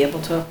people be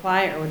able to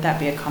apply, or would that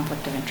be a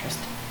conflict of interest?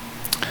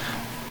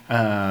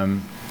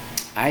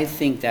 I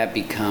think that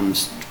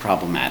becomes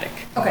problematic.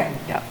 Okay.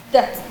 Yeah.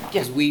 That's,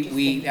 Because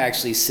we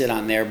actually sit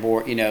on their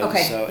board,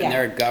 Okay, so, yeah. and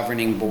they're a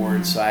governing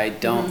board, so I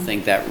don't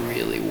think that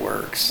really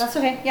works. That's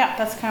okay. Yeah,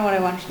 that's kind of what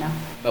I wanted to know.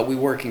 But we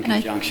work in And I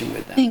conjunction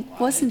with them. think, a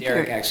lot. wasn't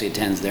Derek there- actually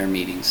attends their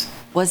meetings.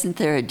 Wasn't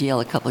there a deal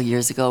a couple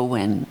years ago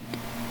when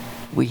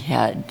we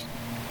had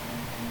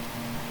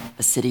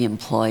a city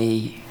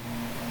employee?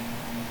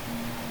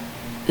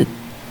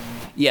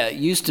 Yeah, it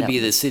used to be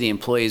that city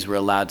employees were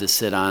allowed to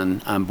sit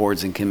on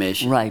boards and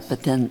commissions. Right,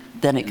 but then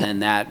it got,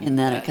 And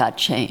then it got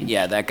changed.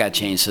 Yeah, that got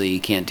changed, so you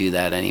can't do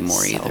that anymore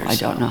So either. I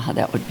don't know how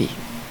that would be.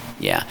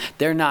 Yeah,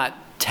 they're not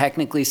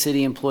technically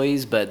city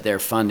employees, but their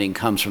funding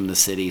comes from the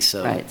city,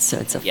 so. Right, so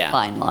it's a Yeah,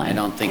 fine line. I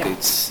don't think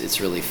it's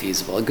really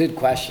feasible. A good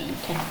question.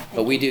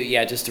 But we do,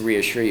 just to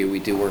reassure you, we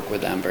do work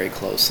with them very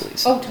closely.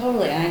 So. Oh,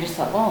 totally. And I just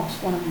thought, well,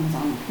 if one of them was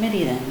on the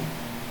committee then.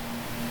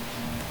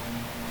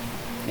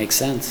 Makes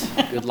sense.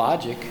 Good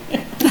logic.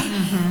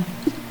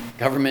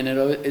 Government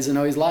isn't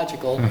always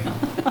logical.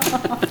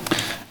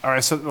 All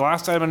right, so the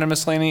last item under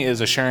miscellany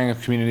is a sharing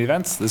of community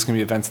events. This can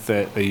be events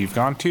that you've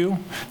gone to,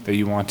 that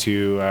you want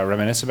to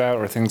reminisce about,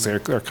 or things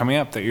that are coming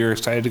up that you're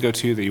excited to go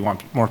to, that you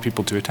want more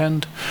people to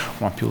attend,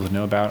 want people to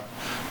know about.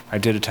 I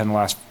did attend the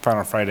last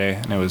Final Friday,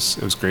 and it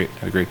was great. I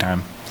had a great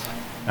time.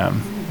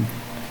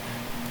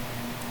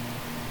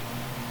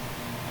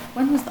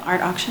 When was the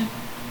art auction?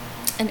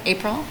 In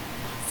April.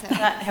 So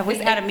Have we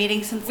had a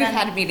meeting since We've then?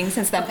 had a meeting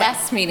since then.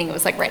 Last meeting, it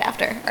was like right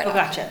after. Oh,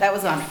 gotcha. That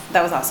was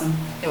awesome.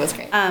 It was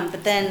great.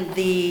 But then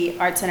the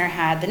Art Center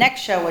had the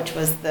next show, which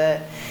was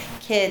the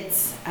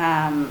kids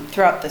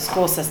throughout the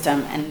school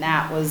system, and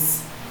that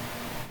was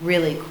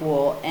really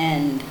cool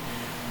and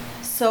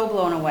so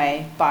blown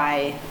away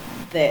by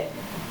the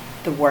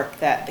work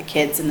that the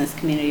kids in this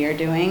community are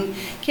doing.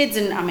 Kids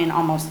and, I mean,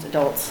 almost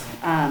adults,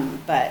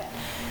 but,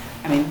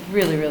 I mean,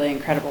 really, really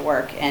incredible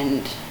work,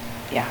 and,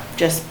 yeah,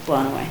 just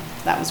blown away.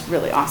 That was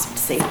really awesome to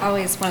see.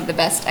 Always one of the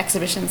best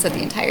exhibitions of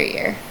the entire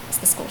year. It's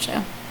the school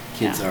show.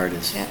 Kids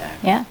artists.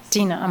 Yeah,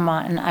 Dina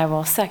Amont, and I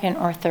will second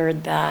or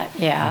third that.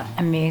 Yeah,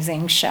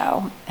 amazing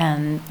show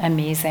and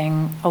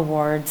amazing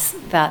awards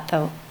that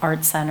the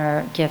Art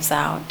Center gives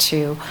out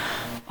to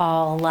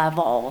all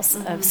levels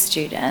of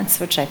students,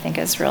 which I think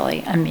is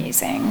really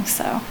amazing.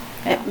 So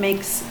it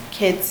makes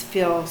kids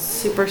feel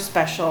super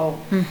special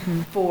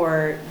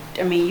for,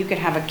 I mean, you could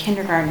have a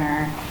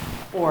kindergartner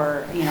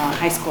or, you know, a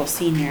high school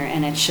senior,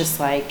 and it's just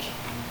like,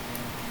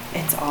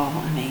 it's all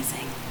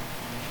amazing.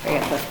 Very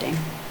uplifting.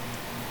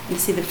 You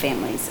see the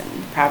families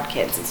and proud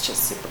kids, it's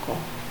just super cool.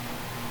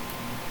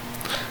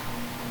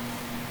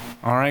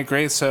 All right,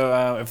 great.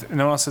 So if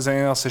no one else has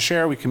anything else to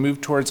share, we can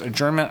move towards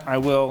adjournment. I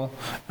will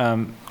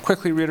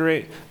quickly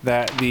reiterate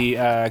that the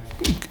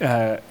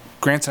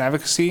Grants and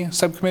Advocacy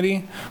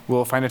Subcommittee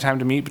will find a time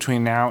to meet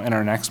between now and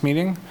our next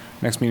meeting.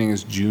 Next meeting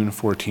is June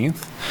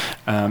 14th.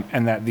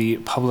 And that the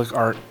Public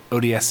Art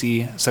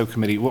ODSE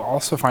Subcommittee will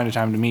also find a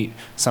time to meet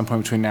some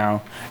point between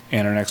now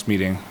and our next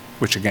meeting,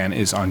 which again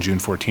is on June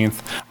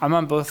 14th. I'm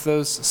on both of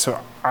those, so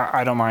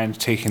I don't mind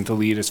taking the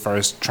lead as far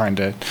as trying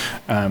to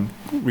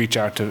reach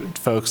out to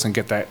folks and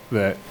get that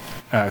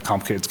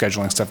complicated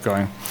scheduling stuff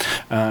going.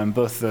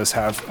 Both of those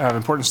have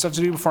important stuff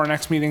to do before our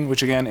next meeting,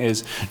 which again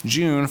is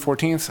June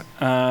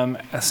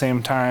 14th,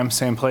 same time,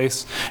 same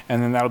place,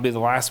 and then that'll be the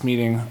last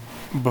meeting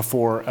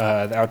before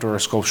the outdoor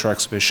sculpture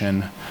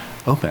exhibition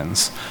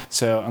opens.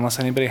 So unless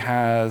anybody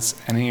has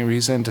any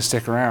reason to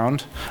stick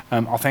around,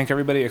 I'll thank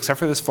everybody except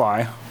for this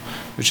fly,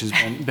 which has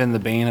been the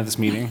bane of this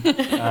meeting.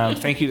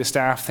 Thank you to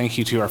staff. Thank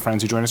you to our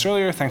friends who joined us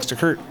earlier. Thanks to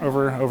Kurt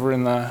over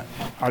in the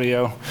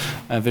audio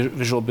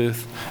visual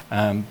booth.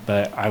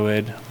 But I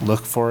would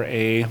look for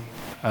a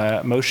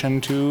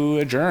motion to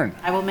adjourn.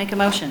 I will make a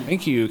motion.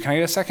 Thank you. Can I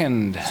get a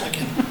second?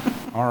 Second.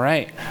 All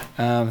right.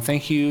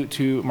 Thank you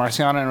to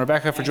Marciana and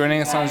Rebecca for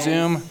joining us on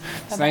Zoom.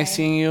 It's nice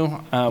seeing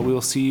you. We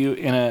will see you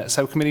in a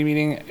subcommittee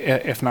meeting,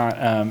 if not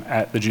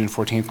at the June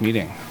 14th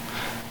meeting.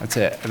 That's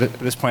it. At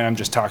this point, I'm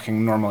just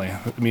talking normally.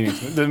 The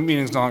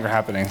meeting's no longer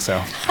happening, so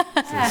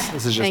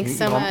this is Thanks just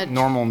so much.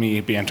 normal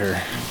me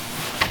banter.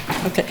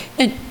 Okay,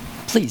 and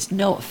please,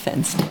 no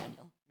offense, Dan.